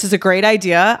this is a great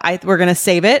idea. We're going to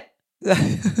save it.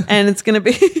 And it's going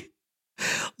to be.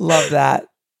 Love that.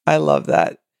 I love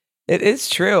that. It is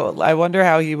true. I wonder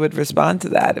how he would respond to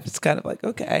that if it's kind of like,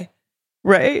 okay.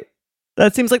 Right.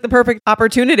 That seems like the perfect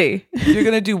opportunity. You're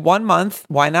going to do 1 month.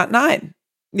 Why not 9?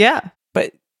 Yeah.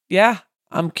 But yeah,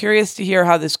 I'm curious to hear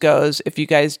how this goes. If you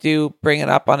guys do bring it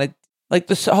up on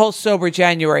the whole sober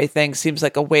January thing seems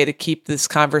like a way to keep this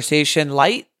conversation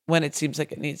light when it seems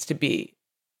like it needs to be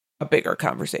a bigger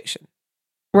conversation.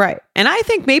 Right. And I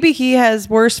think maybe he has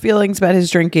worse feelings about his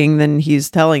drinking than he's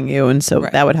telling you. And so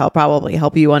that would probably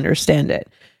help you understand it.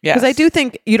 Yes. Because I do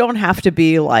think you don't have to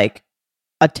be like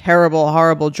a terrible,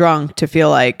 horrible drunk to feel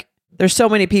like there's so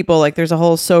many people, like there's a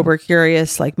whole sober,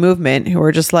 curious like movement who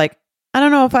are just like, I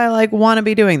don't know if I like want to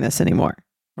be doing this anymore.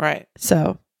 Right.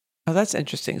 So. Oh, that's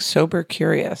interesting. Sober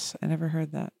curious. I never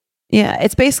heard that. Yeah.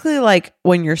 It's basically like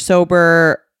when you're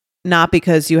sober, not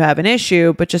because you have an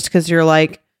issue, but just because you're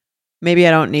like, maybe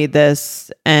I don't need this.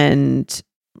 And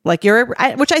like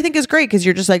which I think is great because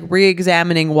you're just like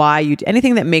re-examining why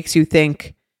anything that makes you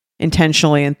think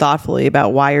intentionally and thoughtfully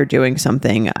about why you're doing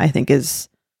something, I think is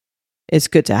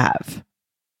good to have.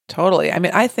 Totally. I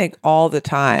mean, I think all the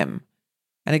time,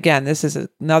 and again, this is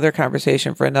another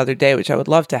conversation for another day, which I would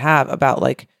love to have about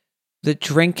like the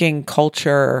drinking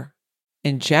culture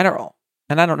in general.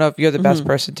 And I don't know if you're the best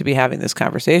person to be having this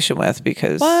conversation with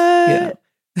because,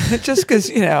 just because,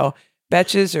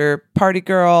 betches are party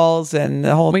girls and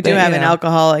the whole we thing. We do have an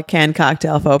alcoholic canned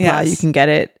cocktail faux pas. Yes. You can get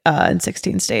it in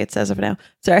 16 states as of now.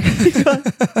 Sorry.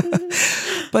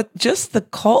 But just the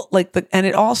cult, and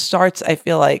it all starts, I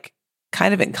feel like,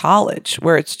 kind of in college,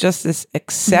 where it's just this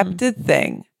accepted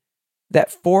thing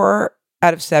that 4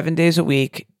 out of 7 days a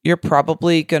week, you're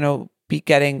probably going to be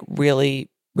getting really,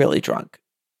 really drunk.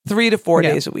 3 to 4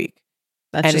 days a week.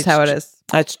 That's just how it is.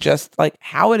 That's just like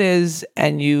how it is.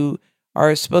 And you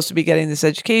are supposed to be getting this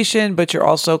education, but you're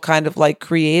also kind of like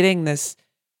creating this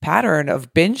pattern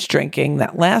of binge drinking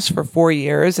that lasts for 4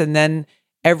 years. And then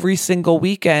every single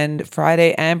weekend,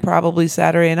 Friday and probably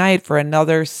Saturday night for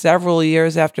another several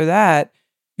years after that,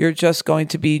 you're just going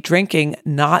to be drinking,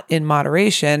 not in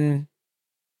moderation.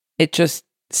 It just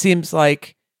seems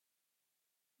like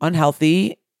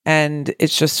unhealthy. And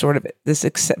it's just sort of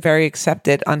this very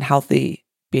accepted unhealthy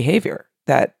behavior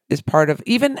that is part of,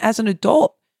 even as an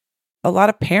adult, a lot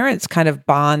of parents kind of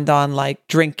bond on like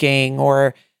drinking,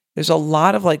 or there's a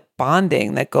lot of like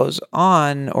bonding that goes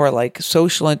on, or like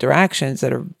social interactions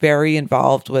that are very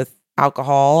involved with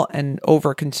alcohol and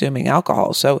over consuming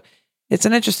alcohol. So it's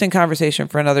an interesting conversation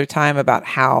for another time about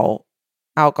how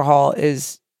alcohol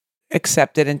is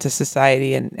accepted into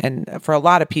society. And for a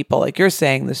lot of people, like you're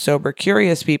saying, the sober,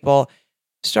 curious people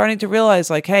starting to realize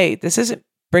like, hey, this isn't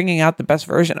bringing out the best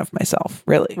version of myself,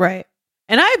 really. Right.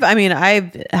 And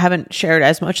I haven't shared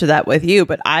as much of that with you,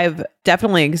 but I've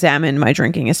definitely examined my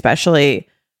drinking, especially,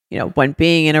 when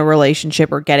being in a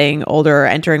relationship or getting older,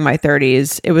 entering my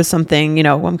 30s. It was something,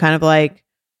 I'm kind of like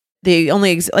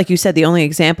like you said, the only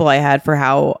example I had for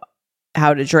how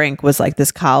to drink was like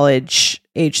this college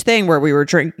age thing where we were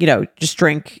just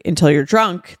drink until you're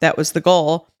drunk. That was the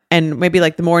goal. And maybe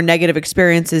like the more negative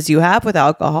experiences you have with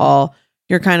alcohol,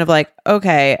 you're kind of like,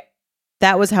 okay,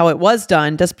 that was how it was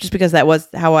done. Just because that was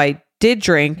how I did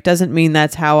drink doesn't mean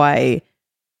that's how I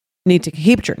need to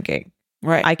keep drinking.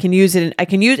 Right. I can use it.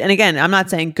 And again, I'm not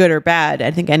saying good or bad.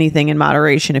 I think anything in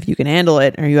moderation, if you can handle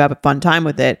it or you have a fun time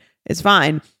with it, it's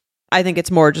fine. I think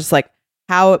it's more just like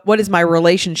what is my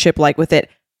relationship like with it?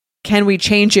 Can we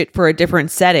change it for a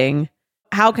different setting?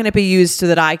 How can it be used so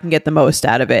that I can get the most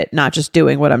out of it, not just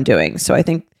doing what I'm doing? So I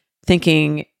think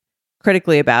thinking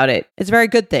critically about it, it's a very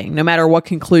good thing, no matter what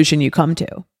conclusion you come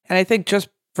to. And I think just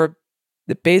for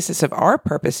the basis of our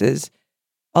purposes,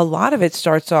 a lot of it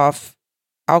starts off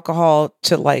alcohol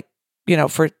to like,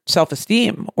 for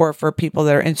self-esteem or for people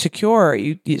that are insecure,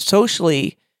 you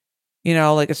socially,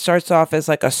 like it starts off as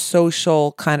like a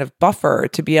social kind of buffer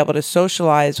to be able to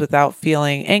socialize without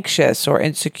feeling anxious or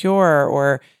insecure,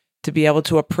 or to be able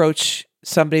to approach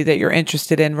somebody that you're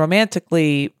interested in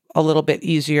romantically a little bit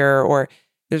easier, or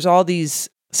there's all these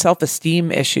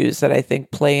self-esteem issues that I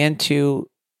think play into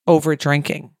over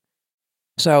drinking.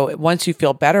 So once you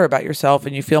feel better about yourself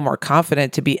and you feel more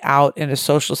confident to be out in a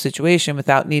social situation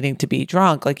without needing to be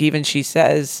drunk, like even she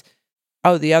says,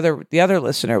 the other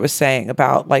listener was saying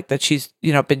about like that she's,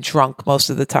 been drunk most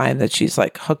of the time, that she's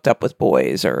like hooked up with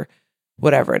boys or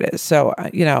whatever it is. So,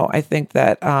 I think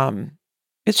that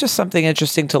it's just something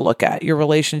interesting to look at, your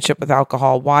relationship with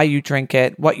alcohol, why you drink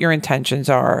it, what your intentions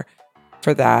are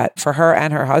for that, for her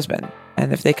and her husband.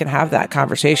 And if they can have that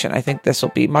conversation, I think this will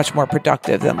be much more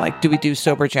productive than like, do we do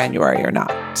sober January or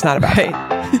not? It's not about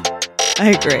that. I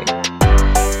agree.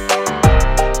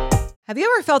 Have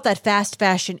you ever felt that fast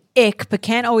fashion ick, but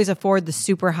can't always afford the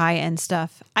super high-end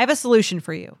stuff? I have a solution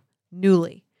for you.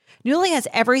 Nuuly. Nuuly has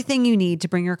everything you need to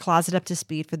bring your closet up to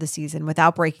speed for the season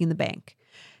without breaking the bank.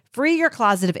 Free your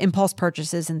closet of impulse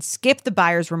purchases and skip the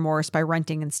buyer's remorse by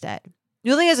renting instead.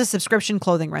 Nuuly is a subscription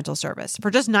clothing rental service. For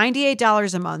just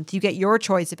 $98 a month, you get your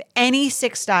choice of any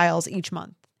 6 styles each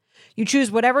month. You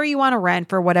choose whatever you want to rent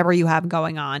for whatever you have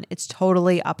going on. It's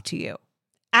totally up to you.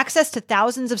 Access to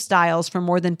thousands of styles from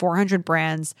more than 400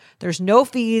 brands. There's no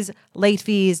fees, late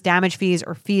fees, damage fees,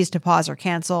 or fees to pause or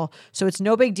cancel. So it's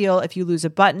no big deal if you lose a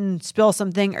button, spill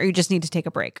something, or you just need to take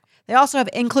a break. They also have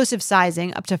inclusive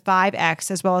sizing up to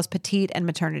 5X, as well as petite and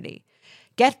maternity.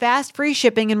 Get fast, free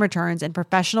shipping and returns and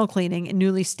professional cleaning in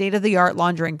Nuuly's state-of-the-art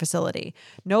laundering facility.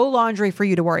 No laundry for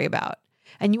you to worry about.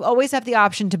 And you always have the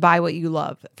option to buy what you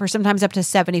love, for sometimes up to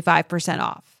 75%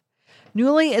 off.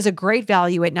 Nuuly is a great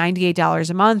value at $98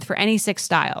 a month for any 6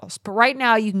 styles. But right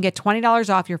now, you can get $20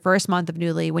 off your first month of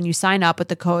Nuuly when you sign up with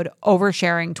the code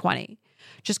OVERSHARING20.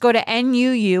 Just go to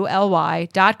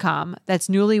NUULY.com, that's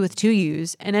Nuuly with 2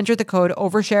 U's, and enter the code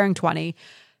OVERSHARING20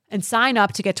 and sign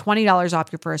up to get $20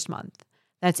 off your first month.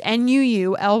 That's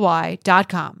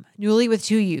NUULY.com, Nuuly with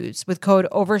 2 U's, with code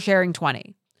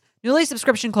OVERSHARING20. Nuuly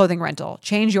subscription clothing rental.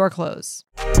 Change your clothes.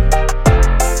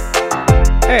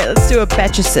 All right, let's do a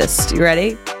Betch Assist. You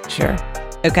ready? Sure.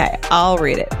 Okay, I'll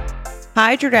read it.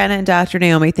 Hi, Jordana and Dr.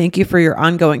 Naomi. Thank you for your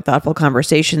ongoing thoughtful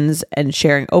conversations and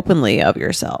sharing openly of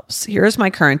yourselves. Here's my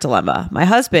current dilemma. My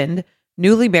husband,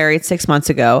 newly married 6 months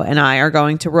ago, and I are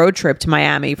going to road trip to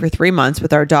Miami for 3 months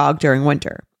with our dog during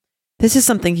winter. This is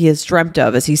something he has dreamt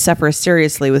of as he suffers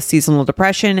seriously with seasonal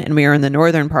depression, and we are in the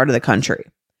northern part of the country.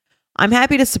 I'm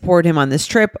happy to support him on this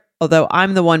trip, although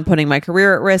I'm the one putting my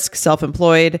career at risk,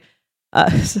 self-employed.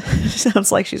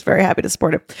 Sounds like she's very happy to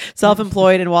support him.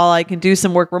 Self-employed, and while I can do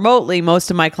some work remotely,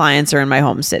 most of my clients are in my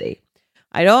home city.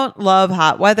 I don't love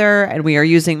hot weather, and we are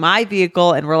using my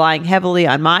vehicle and relying heavily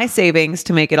on my savings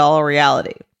to make it all a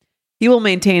reality. He will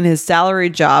maintain his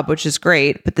salaried job, which is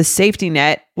great, but the safety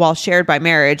net, while shared by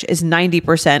marriage, is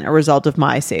 90% a result of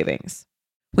my savings.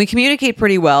 We communicate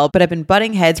pretty well, but I've been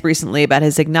butting heads recently about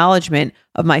his acknowledgement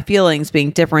of my feelings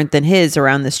being different than his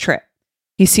around this trip.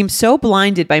 He seems so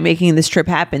blinded by making this trip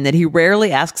happen that he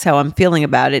rarely asks how I'm feeling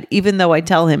about it, even though I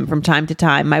tell him from time to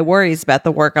time my worries about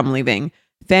the work I'm leaving,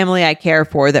 family I care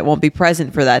for that won't be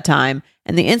present for that time,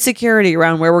 and the insecurity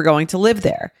around where we're going to live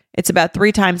there. It's about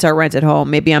 3 times our rent at home.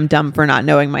 Maybe I'm dumb for not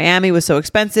knowing Miami was so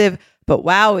expensive, but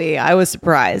wowee, I was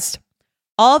surprised.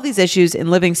 All of these issues in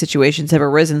living situations have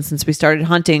arisen since we started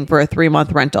hunting for a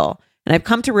 3-month rental, and I've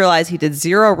come to realize he did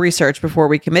zero research before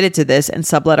we committed to this and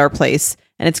sublet our place,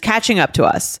 and it's catching up to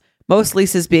us. Most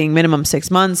leases being minimum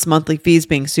 6 months, monthly fees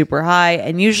being super high,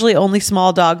 and usually only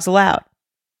small dogs allowed.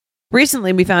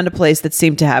 Recently, we found a place that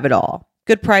seemed to have it all.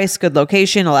 Good price, good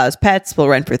location, allows pets, will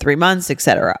rent for 3 months,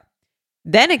 etc.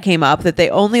 Then it came up that they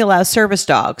only allow service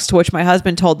dogs, to which my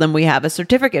husband told them we have a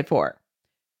certificate for.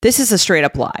 This is a straight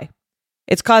up lie.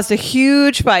 It's caused a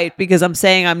huge fight because I'm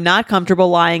saying I'm not comfortable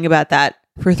lying about that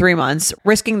for 3 months,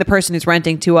 risking the person who's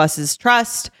renting to us'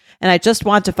 trust, and I just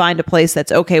want to find a place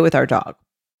that's okay with our dog.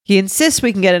 He insists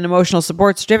we can get an emotional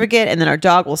support certificate and then our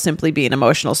dog will simply be an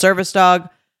emotional service dog.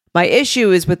 My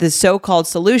issue is with this so-called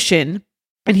solution,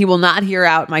 and he will not hear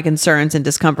out my concerns and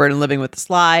discomfort in living with this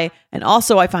lie. And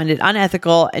also, I find it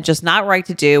unethical and just not right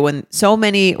to do when so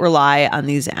many rely on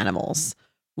these animals.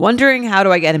 Wondering how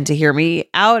do I get him to hear me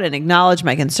out and acknowledge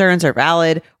my concerns are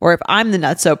valid, or if I'm the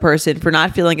nutso person for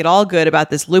not feeling at all good about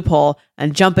this loophole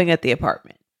and jumping at the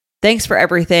apartment. Thanks for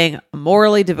everything. A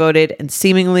morally devoted and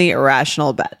seemingly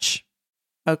irrational Betch.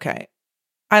 Okay.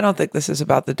 I don't think this is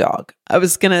about the dog. I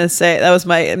was going to say that was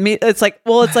it's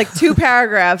like 2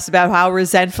 paragraphs about how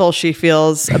resentful she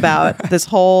feels about this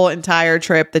whole entire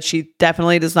trip that she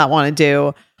definitely does not want to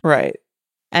do. Right.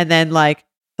 And then like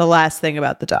the last thing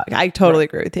about the dog. I totally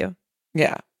agree with you.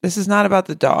 Yeah. This is not about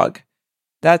the dog.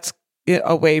 That's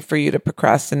a way for you to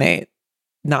procrastinate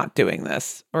not doing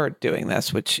this or doing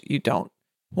this, which you don't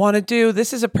want to do.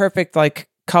 This is a perfect like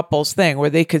couples thing where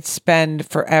they could spend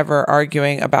forever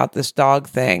arguing about this dog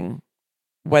thing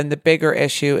when the bigger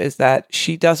issue is that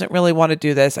she doesn't really want to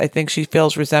do this. I think she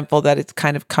feels resentful that it's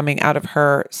kind of coming out of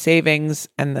her savings,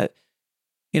 and that,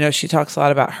 she talks a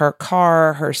lot about her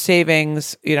car, her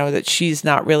savings, that she's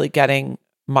not really getting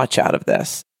much out of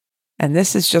this. And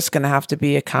this is just going to have to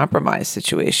be a compromise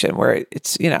situation where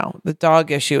it's, the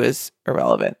dog issue is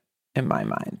irrelevant in my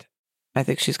mind. I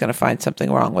think she's going to find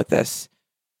something wrong with this,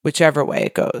 whichever way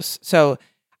it goes. So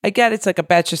I get it's like a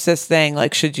betcha sis thing.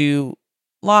 Like, should you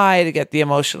lie to get the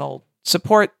emotional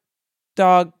support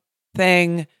dog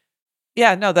thing?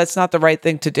 Yeah, no, that's not the right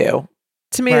thing to do.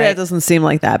 To me, that doesn't seem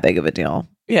like that big of a deal.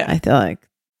 Yeah. I feel like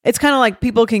it's kind of like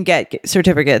people can get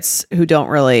certificates who don't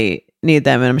really need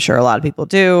them. And I'm sure a lot of people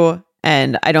do.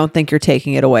 And I don't think you're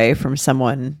taking it away from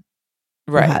someone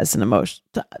who has an emotion.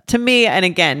 To me, and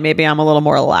again, maybe I'm a little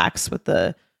more lax with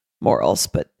the morals,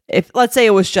 but if, let's say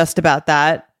it was just about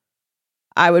that,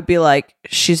 I would be like,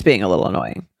 she's being a little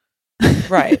annoying.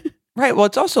 Right. Right. Well,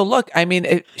 it's also, look, I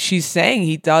mean, she's saying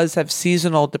he does have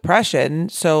seasonal depression.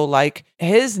 So like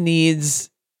his needs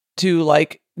to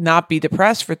like not be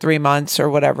depressed for 3 months or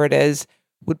whatever it is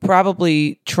would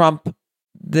probably trump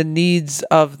the needs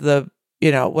of the,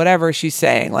 whatever she's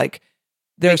saying. Like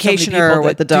there's vacationer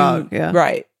with the dog. Yeah.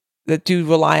 Right. That do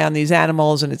rely on these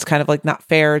animals. And it's kind of like not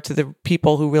fair to the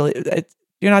people who really,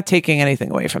 you're not taking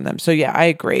anything away from them. So yeah, I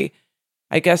agree.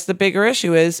 I guess the bigger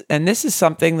issue is, and this is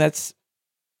something that's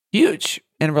huge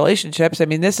in relationships. I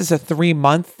mean, this is a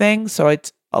 3-month thing. So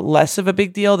it's less of a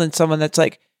big deal than someone that's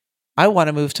like, I want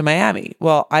to move to Miami.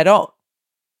 Well, I don't.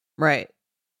 Right.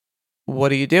 What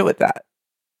do you do with that?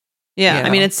 Yeah. I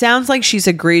mean, it sounds like she's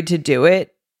agreed to do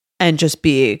it and just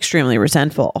be extremely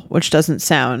resentful, which doesn't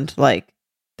sound like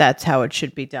that's how it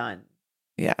should be done.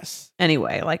 Yes.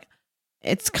 Anyway, like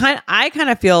I kind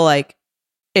of feel like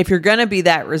if you're going to be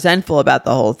that resentful about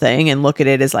the whole thing and look at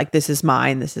it as like, this is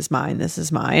mine, this is mine, this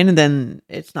is mine, then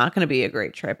it's not going to be a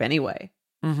great trip anyway.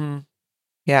 Mm-hmm.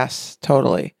 Yes,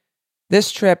 totally.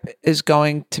 This trip is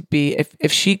going to be,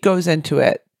 if she goes into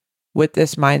it with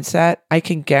this mindset, I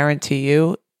can guarantee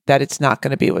you that it's not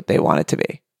going to be what they want it to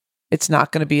be. It's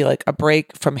not going to be like a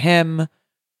break from him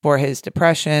for his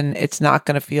depression. It's not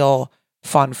going to feel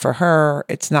fun for her.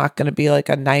 It's not going to be like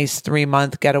a nice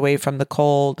 3-month getaway from the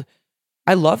cold.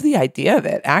 I love the idea of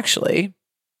it, actually.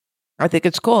 I think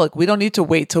it's cool. Like, we don't need to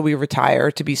wait till we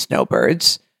retire to be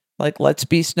snowbirds. Like, let's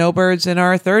be snowbirds in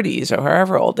our 30s or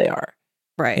however old they are.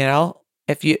 Right.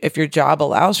 If your job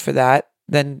allows for that,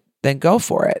 then go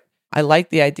for it. I like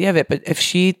the idea of it. But if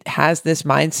she has this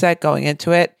mindset going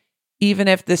into it, even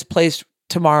if this place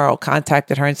tomorrow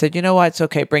contacted her and said, you know what, it's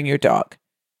okay, bring your dog,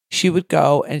 she would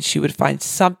go and she would find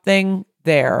something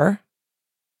there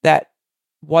that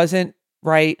wasn't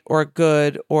right or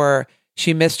good, or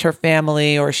she missed her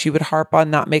family, or she would harp on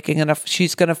not making enough.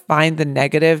 She's going to find the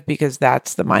negative because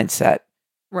that's the mindset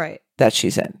that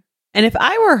she's in. And if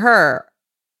I were her,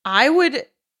 I would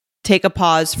take a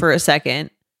pause for a second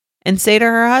and say to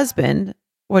her husband,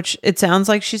 which it sounds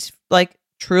like she's like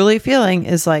truly feeling,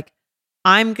 is like,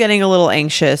 I'm getting a little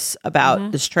anxious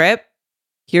about this trip.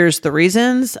 Here's the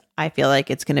reasons. I feel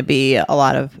like it's going to be a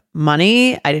lot of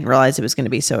money. I didn't realize it was going to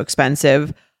be so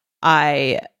expensive.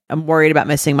 I am worried about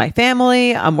missing my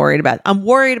family. I'm worried about,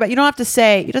 you don't have to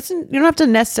say, you don't have to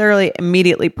necessarily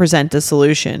immediately present a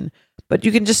solution, but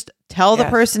you can just tell the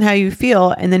person how you feel,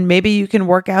 and then maybe you can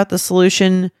work out the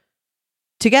solution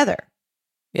together.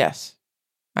 Yes,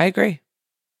 I agree.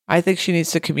 I think she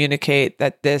needs to communicate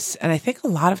that this, and I think a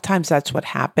lot of times that's what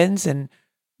happens in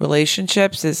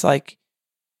relationships, is like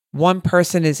one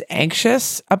person is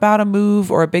anxious about a move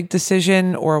or a big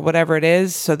decision or whatever it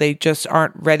is, so they just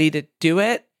aren't ready to do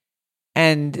it.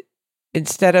 And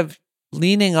instead of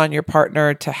leaning on your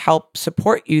partner to help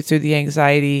support you through the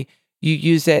anxiety, you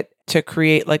use it to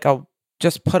create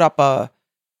just put up a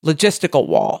logistical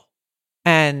wall.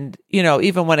 And,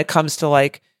 even when it comes to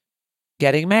like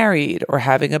getting married or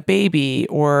having a baby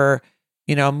or,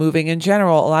 moving in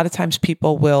general, a lot of times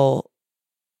people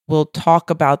will talk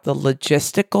about the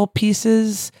logistical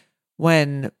pieces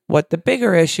when what the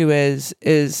bigger issue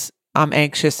is I'm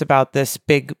anxious about this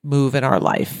big move in our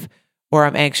life, or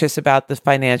I'm anxious about the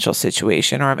financial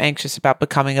situation, or I'm anxious about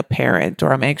becoming a parent,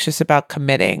 or I'm anxious about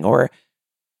committing, or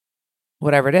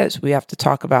whatever it is. We have to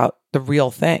talk about the real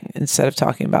thing instead of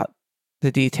talking about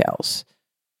the details.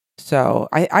 So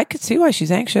I could see why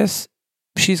she's anxious.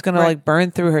 She's going to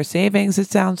burn through her savings. It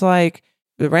sounds like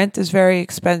the rent is very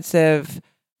expensive.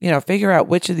 Figure out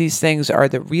which of these things are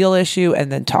the real issue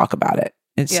and then talk about it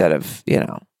instead of.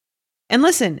 And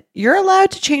listen, you're allowed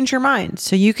to change your mind.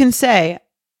 So you can say,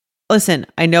 listen,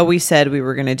 I know we said we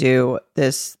were going to do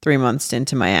this 3-month stint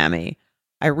to Miami.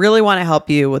 I really want to help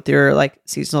you with your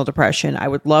seasonal depression. I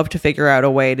would love to figure out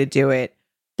a way to do it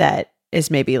that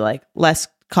is maybe less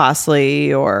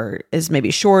costly or is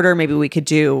maybe shorter. Maybe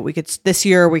this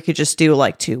year we could just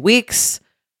do 2 weeks,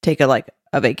 take a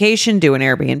vacation, do an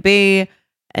Airbnb,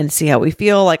 and see how we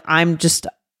feel. Like,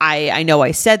 I know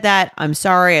I said that. I'm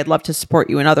sorry. I'd love to support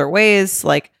you in other ways.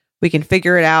 Like, we can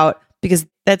figure it out, because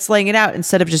that's laying it out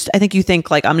instead of just, I think you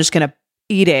think like, I'm just going to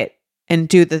eat it and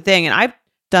do the thing. And I've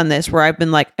done this where I've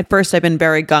been like, at first I've been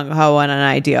very gung-ho on an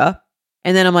idea.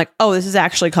 And then I'm like, oh, this is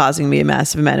actually causing me a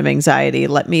massive amount of anxiety.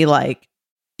 Let me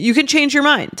you can change your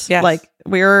mind. Yes. Like,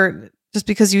 just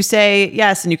because you say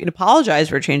yes, and you can apologize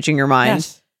for changing your mind.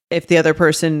 Yes. If the other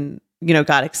person,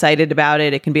 got excited about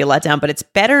it, it can be a letdown, but it's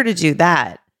better to do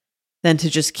that than to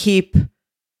just keep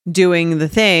doing the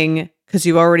thing because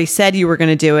you already said you were going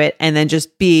to do it and then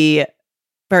just be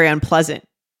very unpleasant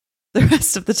the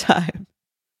rest of the time.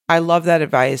 I love that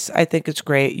advice. I think it's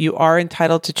great. You are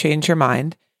entitled to change your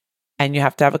mind, and you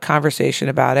have to have a conversation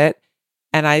about it.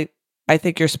 And I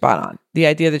think you're spot on. The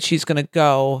idea that she's going to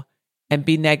go and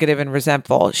be negative and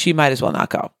resentful, she might as well not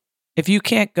go. If you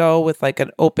can't go with like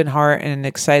an open heart and an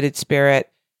excited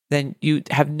spirit, then you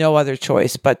have no other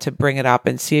choice but to bring it up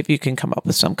and see if you can come up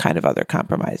with some kind of other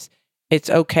compromise. It's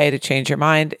okay to change your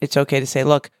mind. It's okay to say,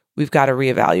 look, we've got to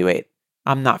reevaluate.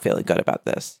 I'm not feeling good about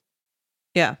this.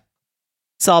 Yeah.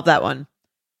 Solve that one.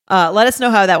 Let us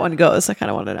know how that one goes. I kind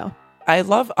of want to know. I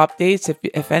love updates.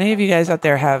 If any of you guys out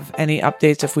there have any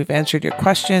updates, if we've answered your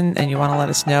question and you want to let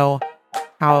us know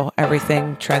how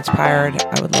everything transpired,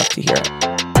 I would love to hear it.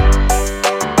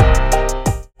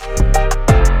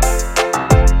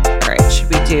 All right.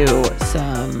 Should we do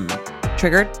some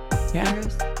triggered? Yeah.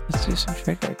 Let's do some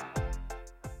triggered.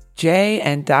 J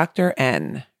and Dr.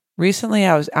 N. Recently,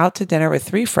 I was out to dinner with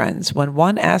 3 friends when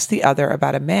one asked the other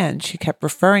about a man she kept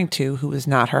referring to who was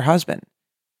not her husband.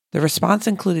 The response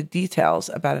included details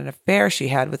about an affair she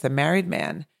had with a married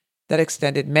man that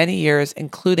extended many years,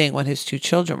 including when his 2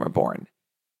 children were born.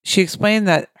 She explained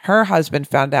that her husband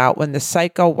found out when the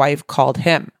psycho wife called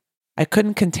him. I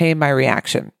couldn't contain my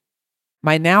reaction.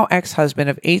 My now ex-husband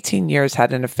of 18 years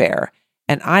had an affair,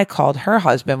 and I called her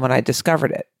husband when I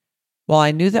discovered it. While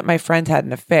I knew that my friend had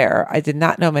an affair, I did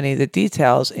not know many of the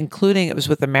details, including it was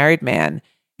with a married man,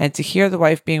 and to hear the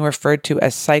wife being referred to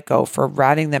as psycho for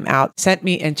ratting them out sent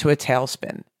me into a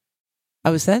tailspin. I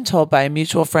was then told by a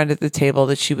mutual friend at the table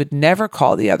that she would never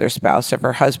call the other spouse if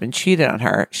her husband cheated on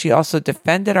her. She also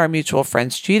defended our mutual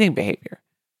friend's cheating behavior.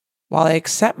 While I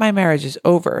accept my marriage is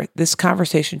over, this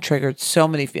conversation triggered so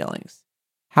many feelings.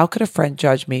 How could a friend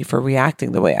judge me for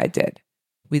reacting the way I did?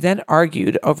 We then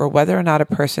argued over whether or not a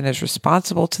person is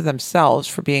responsible to themselves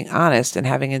for being honest and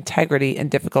having integrity in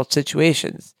difficult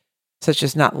situations, such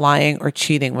as not lying or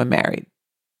cheating when married.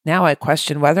 Now I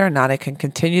question whether or not I can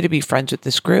continue to be friends with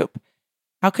this group.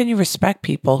 How can you respect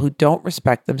people who don't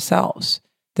respect themselves,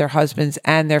 their husbands,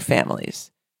 and their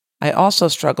families? I also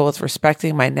struggle with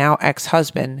respecting my now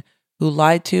ex-husband who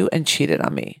lied to and cheated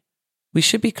on me. We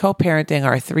should be co-parenting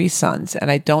our 3 sons,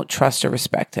 and I don't trust or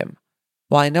respect him.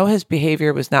 While I know his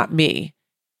behavior was not me,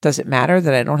 does it matter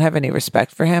that I don't have any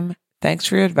respect for him? Thanks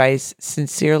for your advice.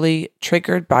 Sincerely,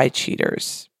 Triggered by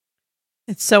Cheaters.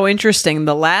 It's so interesting.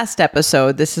 The last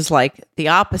episode, this is like the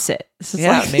opposite. This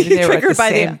is maybe they were at the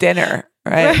same dinner,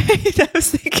 right? I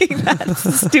was thinking that.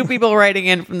 It's 2 people writing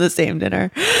in from the same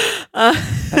dinner.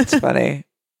 That's funny.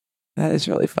 That is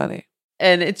really funny.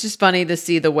 And it's just funny to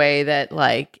see the way that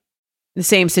like the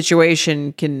same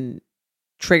situation can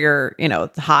trigger,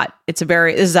 hot. This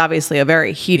is obviously a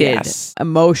very heated,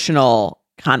 emotional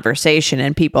conversation,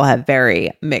 and people have very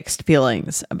mixed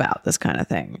feelings about this kind of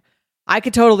thing. I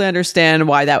could totally understand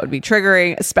why that would be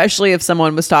triggering, especially if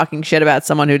someone was talking shit about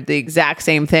someone who did the exact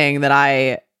same thing that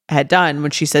I had done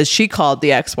when she says she called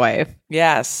the ex-wife.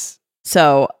 Yes.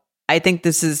 So I think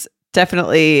this is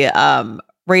definitely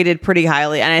rated pretty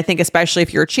highly. And I think especially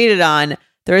if you're cheated on,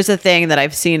 there is a thing that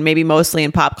I've seen maybe mostly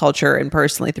in pop culture and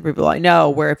personally through people I know,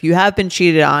 where if you have been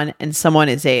cheated on and someone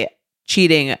is a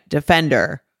cheating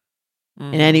defender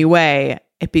in any way,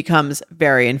 it becomes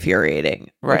very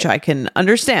infuriating, which I can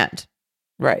understand.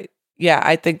 Right. Yeah,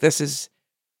 I think this is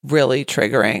really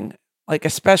triggering. Like,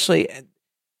 especially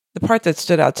the part that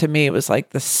stood out to me was like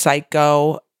the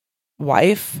psycho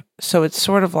wife. So it's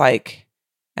sort of like,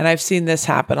 and I've seen this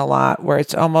happen a lot, where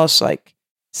it's almost like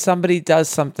somebody does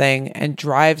something and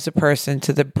drives a person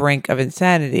to the brink of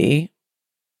insanity,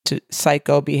 to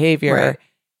psycho behavior. Right.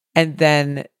 And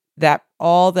then that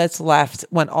all that's left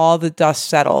when all the dust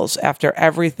settles after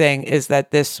everything is that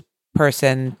this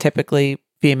person, typically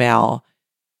female,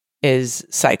 is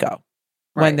psycho.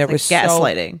 Right. When there was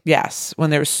gaslighting.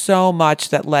 When there was so much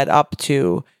that led up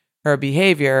to her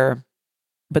behavior,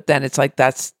 but then it's like,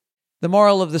 that's the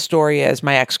moral of the story is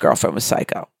my ex-girlfriend was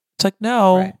psycho. It's like,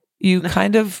 no. Right. You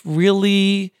kind of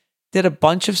really did a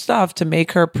bunch of stuff to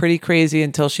make her pretty crazy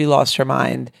until she lost her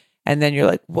mind. And then you're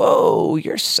like, whoa,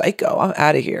 you're psycho. I'm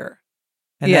out of here.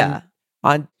 And then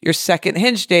on your second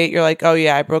Hinge date, you're like, oh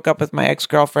yeah, I broke up with my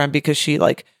ex-girlfriend because she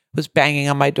like was banging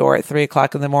on my door at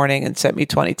 3:00 in the morning and sent me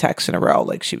 20 texts in a row.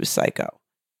 Like she was psycho.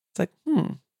 It's like,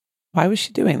 why was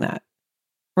she doing that?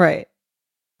 Right.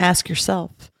 Ask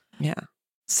yourself. Yeah.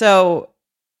 So,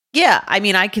 yeah, I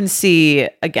mean, I can see,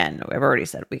 again, I've already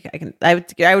said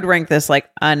I would rank this like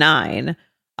a 9.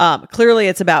 Clearly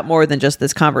it's about more than just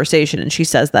this conversation. And she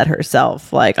says that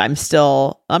herself. Like, I'm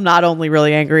not only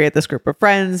really angry at this group of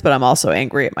friends, but I'm also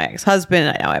angry at my ex-husband.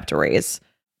 I now have to raise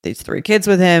these 3 kids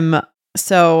with him.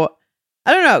 So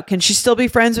I don't know. Can she still be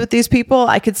friends with these people?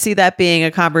 I could see that being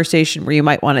a conversation where you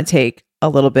might want to take a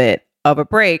little bit of a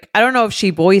break. I don't know if she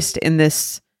voiced in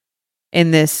this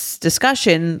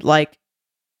discussion, like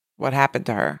what happened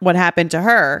to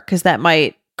her, because that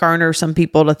might garner some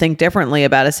people to think differently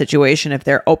about a situation if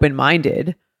they're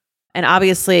open-minded. And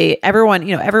obviously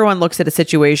everyone looks at a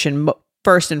situation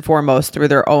first and foremost through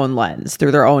their own lens,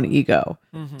 through their own ego.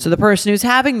 Mm-hmm. So the person who's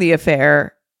having the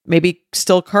affair, maybe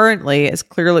still currently, is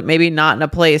clearly maybe not in a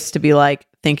place to be like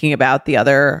thinking about the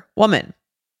other woman.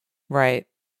 Right.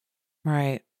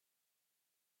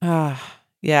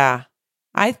 Yeah.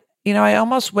 I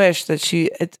almost wish that she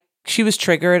was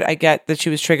triggered. I get that she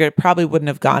was triggered. It probably wouldn't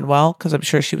have gone well because I'm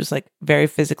sure she was like very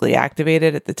physically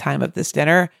activated at the time of this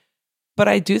dinner. But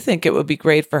I do think it would be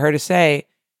great for her to say,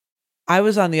 I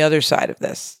was on the other side of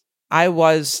this. I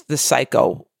was the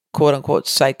psycho, quote unquote,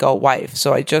 psycho wife.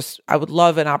 So I would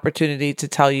love an opportunity to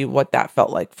tell you what that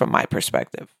felt like from my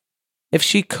perspective. If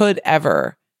she could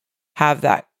ever have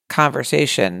that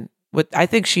conversation I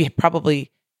think she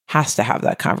probably has to have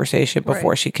that conversation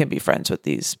before she can be friends with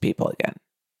these people again.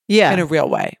 Yeah. In a real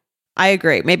way. I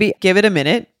agree. Maybe give it a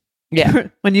minute. Yeah.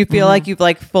 When you feel like you've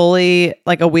like fully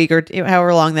like a week or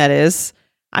however long that is,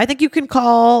 I think you can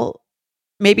call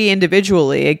maybe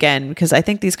individually again, because I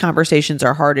think these conversations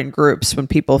are hard in groups when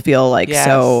people feel like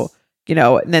and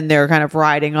then they're kind of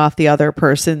riding off the other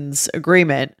person's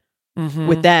agreement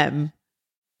with them.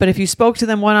 But if you spoke to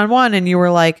them one-on-one and you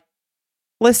were like,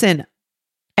 listen,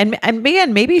 and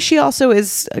man, maybe she also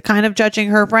is kind of judging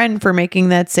her friend for making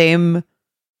that same,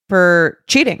 for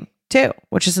cheating too,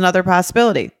 which is another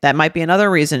possibility. That might be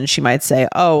another reason she might say,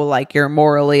 oh, like you're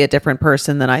morally a different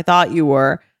person than I thought you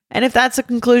were. And if that's a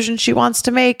conclusion she wants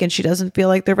to make and she doesn't feel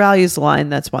like their values align,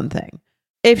 that's one thing.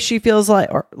 If she feels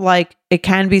like it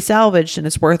can be salvaged and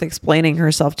it's worth explaining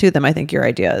herself to them, I think your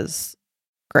idea is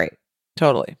great.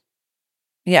 Totally.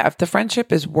 Yeah. If the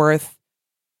friendship is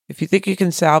if you think you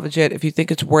can salvage it, if you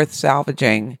think it's worth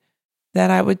salvaging,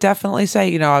 then I would definitely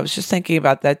say, I was just thinking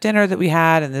about that dinner that we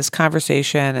had and this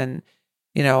conversation and,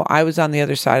 I was on the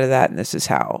other side of that and this is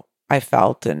how I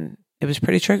felt. And it was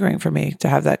pretty triggering for me to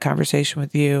have that conversation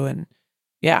with you. And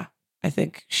yeah, I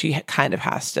think she kind of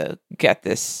has to get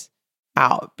this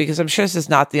out because I'm sure this is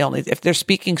not the only, if they're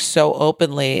speaking so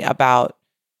openly about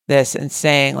this and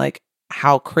saying like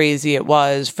how crazy it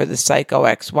was for the psycho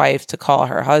ex-wife to call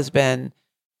her husband,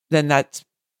 then that's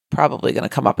probably going to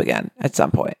come up again at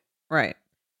some point. Right.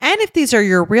 And if these are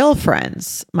your real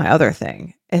friends, my other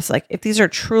thing is like, if these are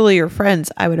truly your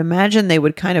friends, I would imagine they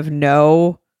would kind of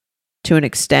know to an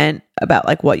extent about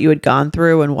like what you had gone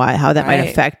through and how that might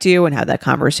affect you and how that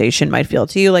conversation might feel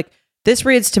to you. Like this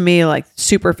reads to me like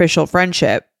superficial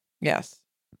friendship. Yes.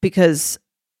 Because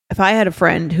if I had a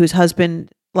friend whose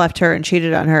husband left her and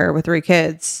cheated on her with 3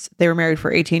 kids, they were married for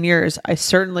 18 years, I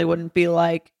certainly wouldn't be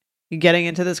like, getting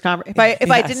into this conversation.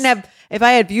 If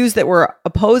I had views that were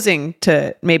opposing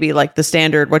to maybe like the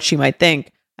standard, what she might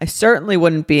think, I certainly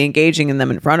wouldn't be engaging in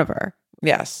them in front of her.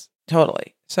 Yes,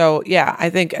 totally. So yeah, I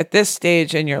think at this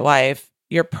stage in your life,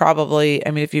 you're probably,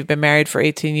 if you've been married for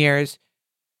 18 years,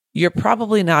 you're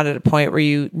probably not at a point where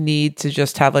you need to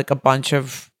just have like a bunch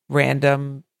of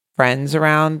random friends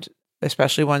around,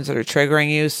 especially ones that are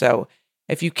triggering you. So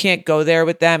if you can't go there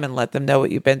with them and let them know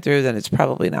what you've been through, then it's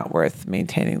probably not worth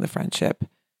maintaining the friendship.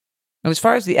 And as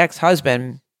far as the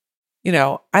ex-husband,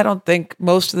 I don't think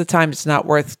most of the time it's not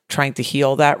worth trying to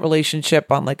heal that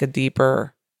relationship on like a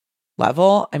deeper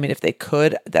level. If they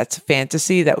could, that's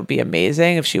fantasy. That would be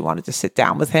amazing if she wanted to sit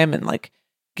down with him and like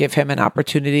give him an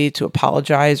opportunity to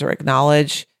apologize or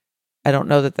acknowledge. I don't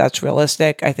know that that's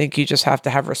realistic. I think you just have to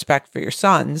have respect for your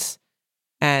sons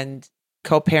and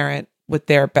co-parent with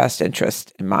their best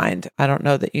interest in mind. I don't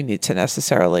know that you need to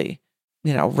necessarily,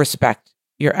 respect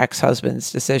your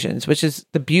ex-husband's decisions, which is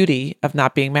the beauty of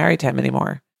not being married to him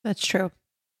anymore. That's true.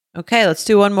 Okay, let's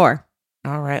do one more.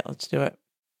 All right, let's do it.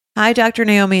 Hi, Dr.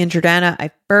 Naomi and Jordana.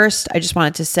 I just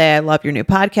wanted to say I love your new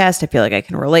podcast. I feel like I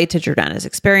can relate to Jordana's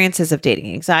experiences of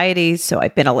dating anxiety. So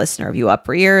I've been a listener of you up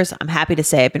for years. I'm happy to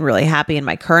say I've been really happy in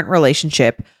my current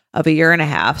relationship of a year and a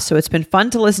half. So it's been fun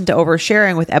to listen to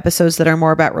oversharing with episodes that are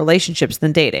more about relationships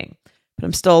than dating. But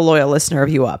I'm still a loyal listener of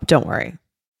you up. Don't worry.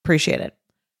 Appreciate it.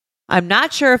 I'm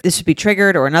not sure if this would be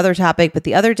triggered or another topic, but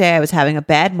the other day I was having a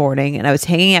bad morning and I was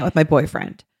hanging out with my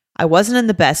boyfriend. I wasn't in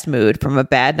the best mood from a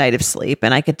bad night of sleep,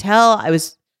 and I could tell I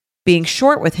was being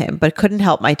short with him, but couldn't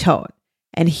help my tone.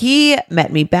 And he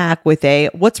met me back with a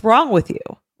 "what's wrong with you?"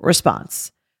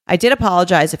 response. I did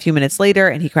apologize a few minutes later,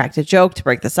 and he cracked a joke to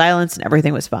break the silence, and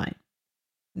everything was fine.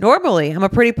 Normally, I'm a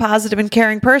pretty positive and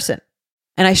caring person,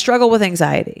 and I struggle with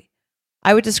anxiety.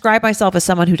 I would describe myself as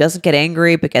someone who doesn't get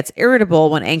angry, but gets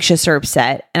irritable when anxious or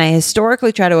upset, and I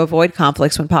historically try to avoid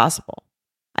conflicts when possible.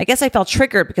 I guess I felt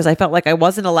triggered because I felt like I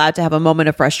wasn't allowed to have a moment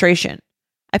of frustration.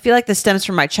 I feel like this stems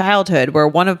from my childhood, where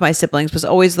one of my siblings was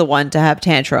always the one to have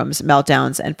tantrums,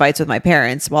 meltdowns, and fights with my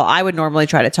parents, while I would normally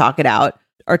try to talk it out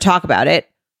or talk about it.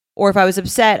 Or if I was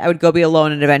upset, I would go be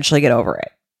alone and eventually get over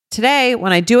it. Today,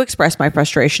 when I do express my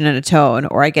frustration in a tone,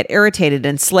 or I get irritated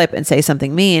and slip and say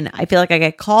something mean, I feel like I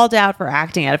get called out for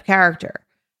acting out of character.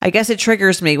 I guess it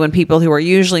triggers me when people who are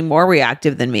usually more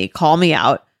reactive than me call me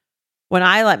out when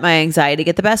I let my anxiety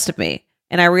get the best of me,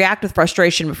 and I react with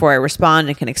frustration before I respond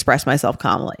and can express myself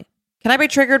calmly. Can I be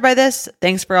triggered by this?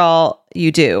 Thanks for all you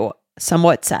do.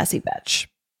 Somewhat sassy bitch.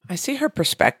 I see her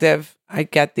perspective. I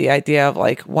get the idea of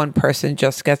like one person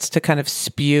just gets to kind of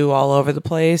spew all over the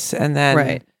place, and then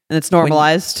right. And it's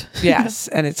normalized. Yes.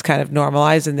 And it's kind of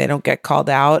normalized and they don't get called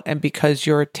out. And because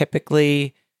you're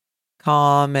typically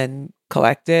calm and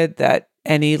collected, that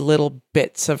any little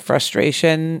bits of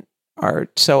frustration are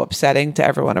so upsetting to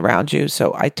everyone around you.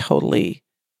 So I totally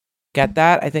get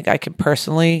that. I think I can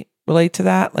personally relate to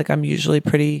that. Like I'm usually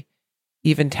pretty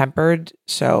even tempered.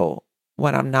 So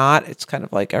when I'm not, it's kind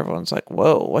of like everyone's like,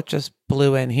 whoa, what just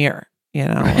blew in here? You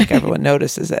know, like everyone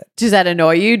notices it. Does that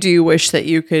annoy you? Do you wish that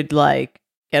you could like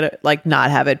get it, like not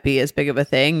have it be as big of a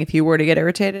thing if you were to get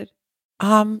irritated?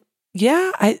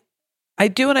 Yeah, I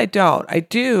do and I don't. I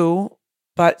do,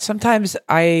 but sometimes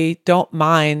I don't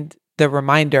mind the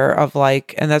reminder of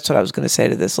like, and that's what I was going to say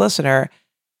to this listener.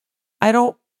 I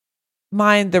don't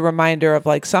mind the reminder of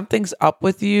like, something's up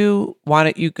with you. Why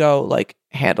don't you go like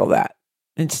handle that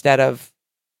instead of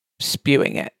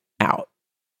spewing it out?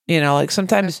 You know, like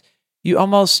sometimes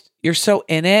you're so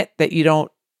in it that you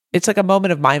don't, it's like a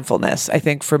moment of mindfulness, I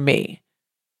think, for me,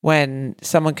 when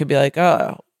someone could be like,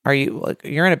 oh, are you like,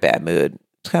 you're in a bad mood.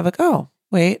 It's kind of like, oh,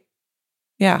 wait.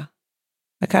 Yeah,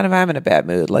 I kind of am in a bad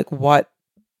mood. Like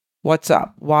what's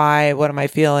up? Why? What am I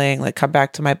feeling? Like come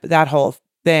back to that whole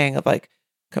thing of like,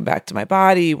 come back to my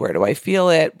body. Where do I feel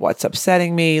it? What's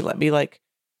upsetting me? Let me like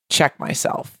check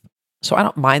myself. So I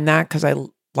don't mind that because I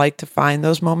like to find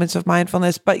those moments of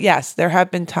mindfulness. But yes, there have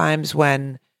been times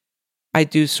when I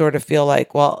do sort of feel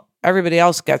like, well, everybody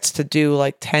else gets to do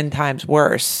like 10 times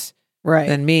worse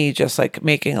than me, just like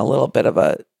making a little bit of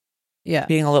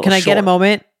being a little Can I get a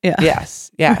moment? Yeah. Yes.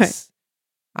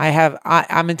 Right.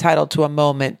 I'm entitled to a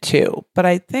moment too. But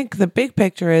I think the big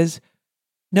picture is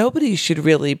nobody should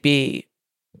really be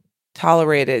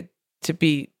tolerated to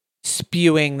be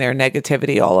spewing their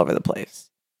negativity all over the place.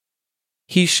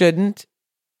 He shouldn't,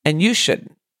 and you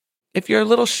shouldn't. If you're a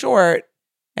little short,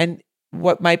 and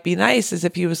what might be nice is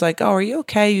if he was like, oh, are you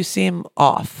okay? You seem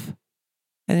off.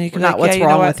 And then you can not like, what's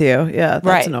wrong with you. Yeah. That's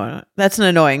right. Annoying. That's an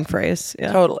annoying phrase.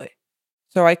 Yeah. Totally.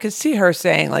 So I could see her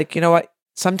saying like, you know what?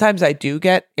 Sometimes I do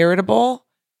get irritable,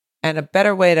 and a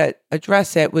better way to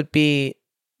address it would be,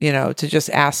 you know, to just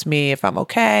ask me if I'm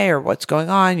okay or what's going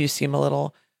on. You seem a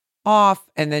little off.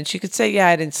 And then she could say, yeah,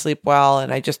 I didn't sleep well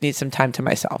and I just need some time to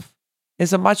myself.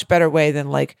 Is a much better way than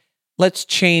like, let's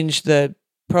change the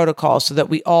protocol so that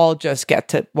we all just get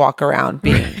to walk around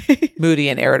being moody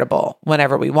and irritable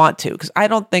whenever we want to. Because I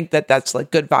don't think that that's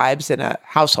like good vibes in a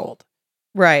household.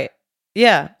 Right.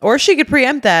 Yeah. Or she could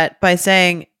preempt that by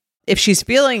saying, if she's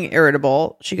feeling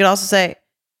irritable, she could also say,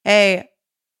 hey,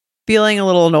 feeling a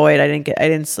little annoyed. I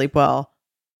didn't sleep well.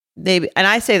 Maybe. And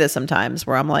I say this sometimes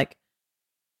where I'm like,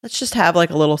 let's just have like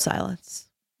a little silence.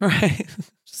 Right.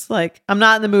 Just like, I'm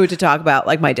not in the mood to talk about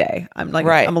like my day. I'm like,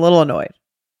 right. I'm a little annoyed.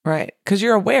 Right. Because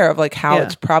you're aware of like how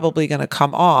it's probably going to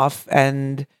come off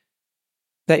and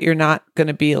that you're not going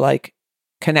to be like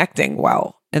connecting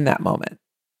well in that moment.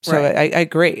 So I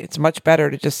agree. It's much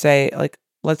better to just say like,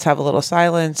 let's have a little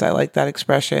silence. I like that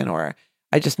expression. Or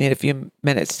I just need a few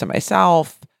minutes to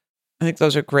myself. I think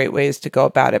those are great ways to go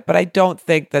about it. But I don't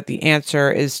think that the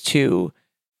answer is to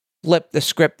flip the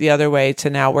script the other way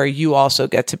to now where you also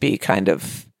get to be kind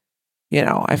of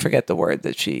I forget the word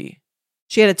that she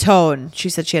had a tone. She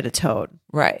said she had a tone.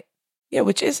 Right. Yeah,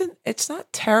 which it's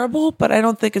not terrible, but I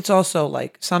don't think it's also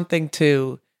like something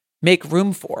to make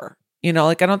room for.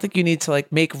 Like I don't think you need to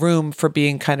like make room for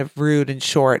being kind of rude and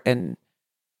short. And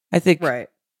I think right.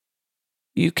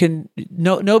 You can,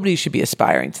 nobody should be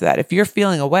aspiring to that. If you're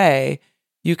feeling away,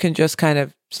 you can just kind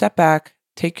of step back,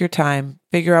 take your time,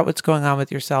 figure out what's going on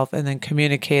with yourself, and then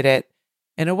communicate it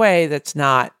in a way that's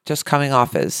not just coming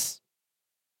off as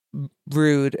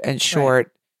rude and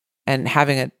short and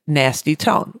having a nasty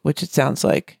tone, which it sounds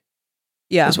like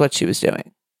is what she was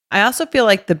doing. I also feel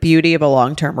like the beauty of a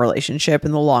long-term relationship,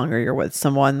 and the longer you're with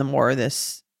someone, the more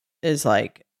this is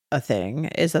like a thing,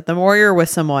 is that the more you're with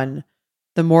someone,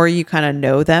 the more you kind of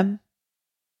know them.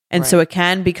 And so it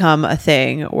can become a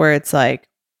thing where it's like,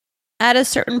 at a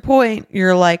certain point,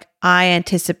 you're like, I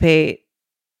anticipate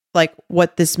like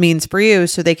what this means for you.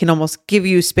 So they can almost give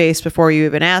you space before you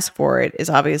even ask for it, is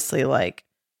obviously like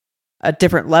a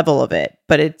different level of it.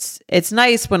 But it's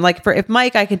nice when like, if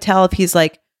Mike, I can tell if he's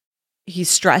like, he's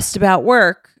stressed about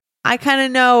work, I kind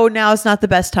of know now is not the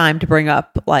best time to bring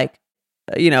up like,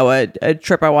 a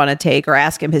trip I want to take, or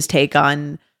ask him his take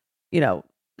on,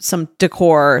 some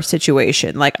decor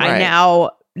situation. Like I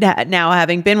now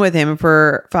having been with him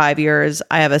for 5 years,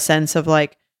 I have a sense of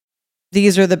like,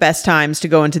 these are the best times to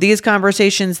go into these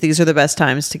conversations. These are the best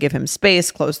times to give him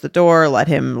space, close the door, let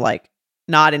him like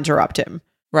not interrupt him.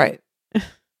 Right.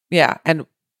 Yeah. And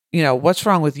what's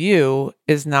wrong with you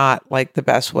is not like the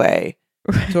best way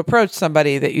to approach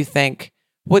somebody that you think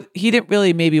he didn't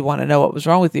really maybe want to know what was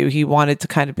wrong with you. He wanted to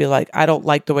kind of be like, I don't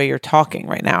like the way you're talking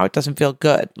right now. It doesn't feel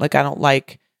good. Like, I don't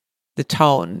like the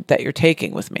tone that you're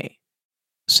taking with me.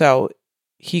 So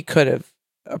he could have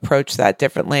approached that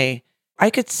differently.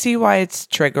 I could see why it's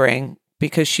triggering,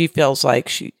 because she feels like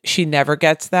she never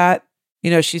gets that.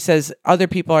 She says other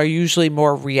people are usually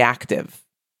more reactive.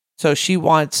 So she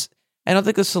wants, I don't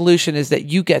think the solution is that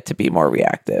you get to be more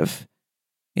reactive.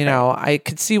 I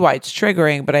could see why it's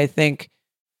triggering, but I think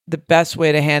the best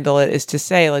way to handle it is to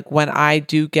say, like, when I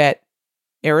do get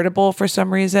irritable for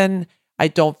some reason, I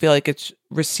don't feel like it's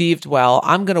received well,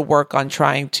 I'm going to work on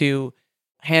trying to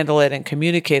handle it and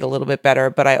communicate a little bit better.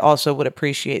 But I also would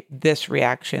appreciate this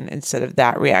reaction instead of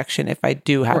that reaction if I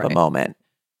do have a moment.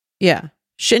 Yeah.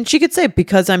 And she could say,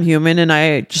 because I'm human and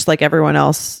I, just like everyone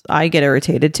else, I get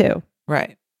irritated too.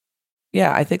 Right.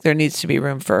 Yeah. I think there needs to be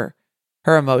room for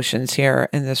her emotions here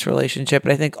in this relationship.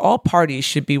 But I think all parties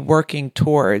should be working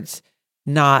towards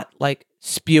not like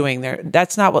spewing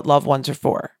that's not what loved ones are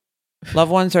for.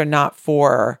 Loved ones are not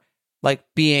for like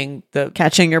being the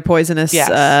catching your poisonous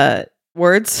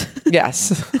words.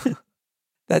 Yes.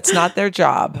 That's not their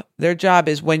job. Their job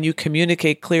is when you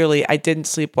communicate clearly, I didn't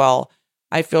sleep well,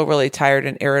 I feel really tired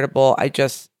and irritable, I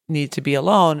just need to be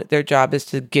alone. Their job is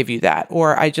to give you that.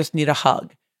 Or I just need a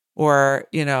hug. Or,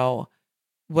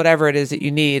 whatever it is that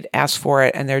you need, ask for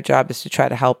it. And their job is to try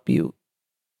to help you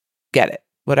get it,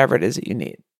 whatever it is that you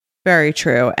need. Very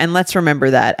true. And let's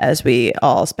remember that as we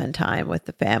all spend time with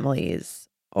the families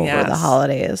over the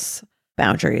holidays,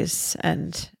 boundaries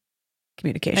and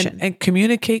communication. And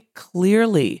communicate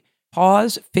clearly.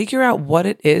 Pause, figure out what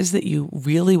it is that you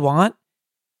really want,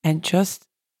 and just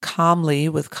calmly,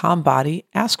 with calm body,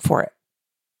 ask for it.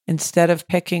 Instead of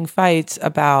picking fights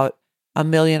about a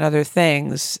million other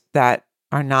things that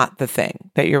are not the thing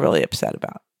that you're really upset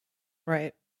about.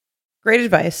 Right. Great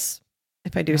advice,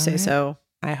 if I do say so.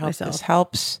 I hope this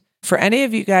helps. For any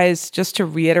of you guys, just to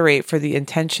reiterate for the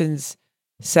intentions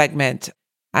segment,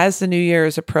 as the new year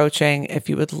is approaching, if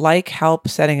you would like help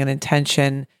setting an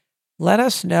intention, let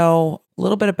us know a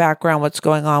little bit of background, what's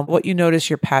going on, what you notice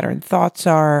your pattern thoughts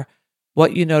are,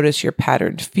 what you notice your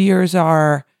patterned fears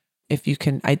are, if you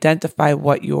can identify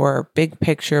what your big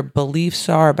picture beliefs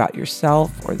are about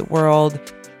yourself or the world,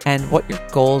 and what your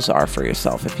goals are for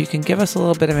yourself. If you can give us a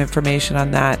little bit of information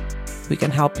on that, we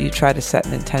can help you try to set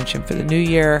an intention for the new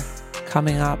year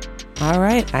coming up. All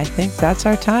right, I think that's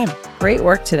our time. Great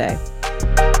work today.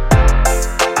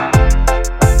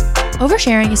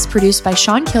 Oversharing is produced by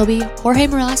Sean Kilby, Jorge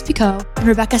Morales-Pico, and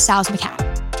Rebecca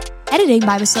Stiles-McCann. Editing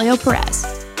by Basilio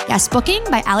Perez. Guest booking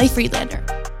by Ali Friedlander.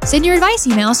 Send your advice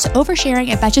emails to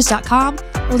oversharing@betches.com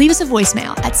or leave us a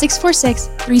voicemail at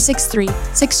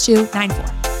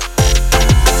 646-363-6294.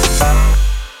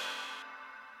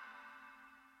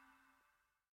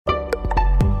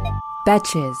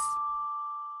 Betches.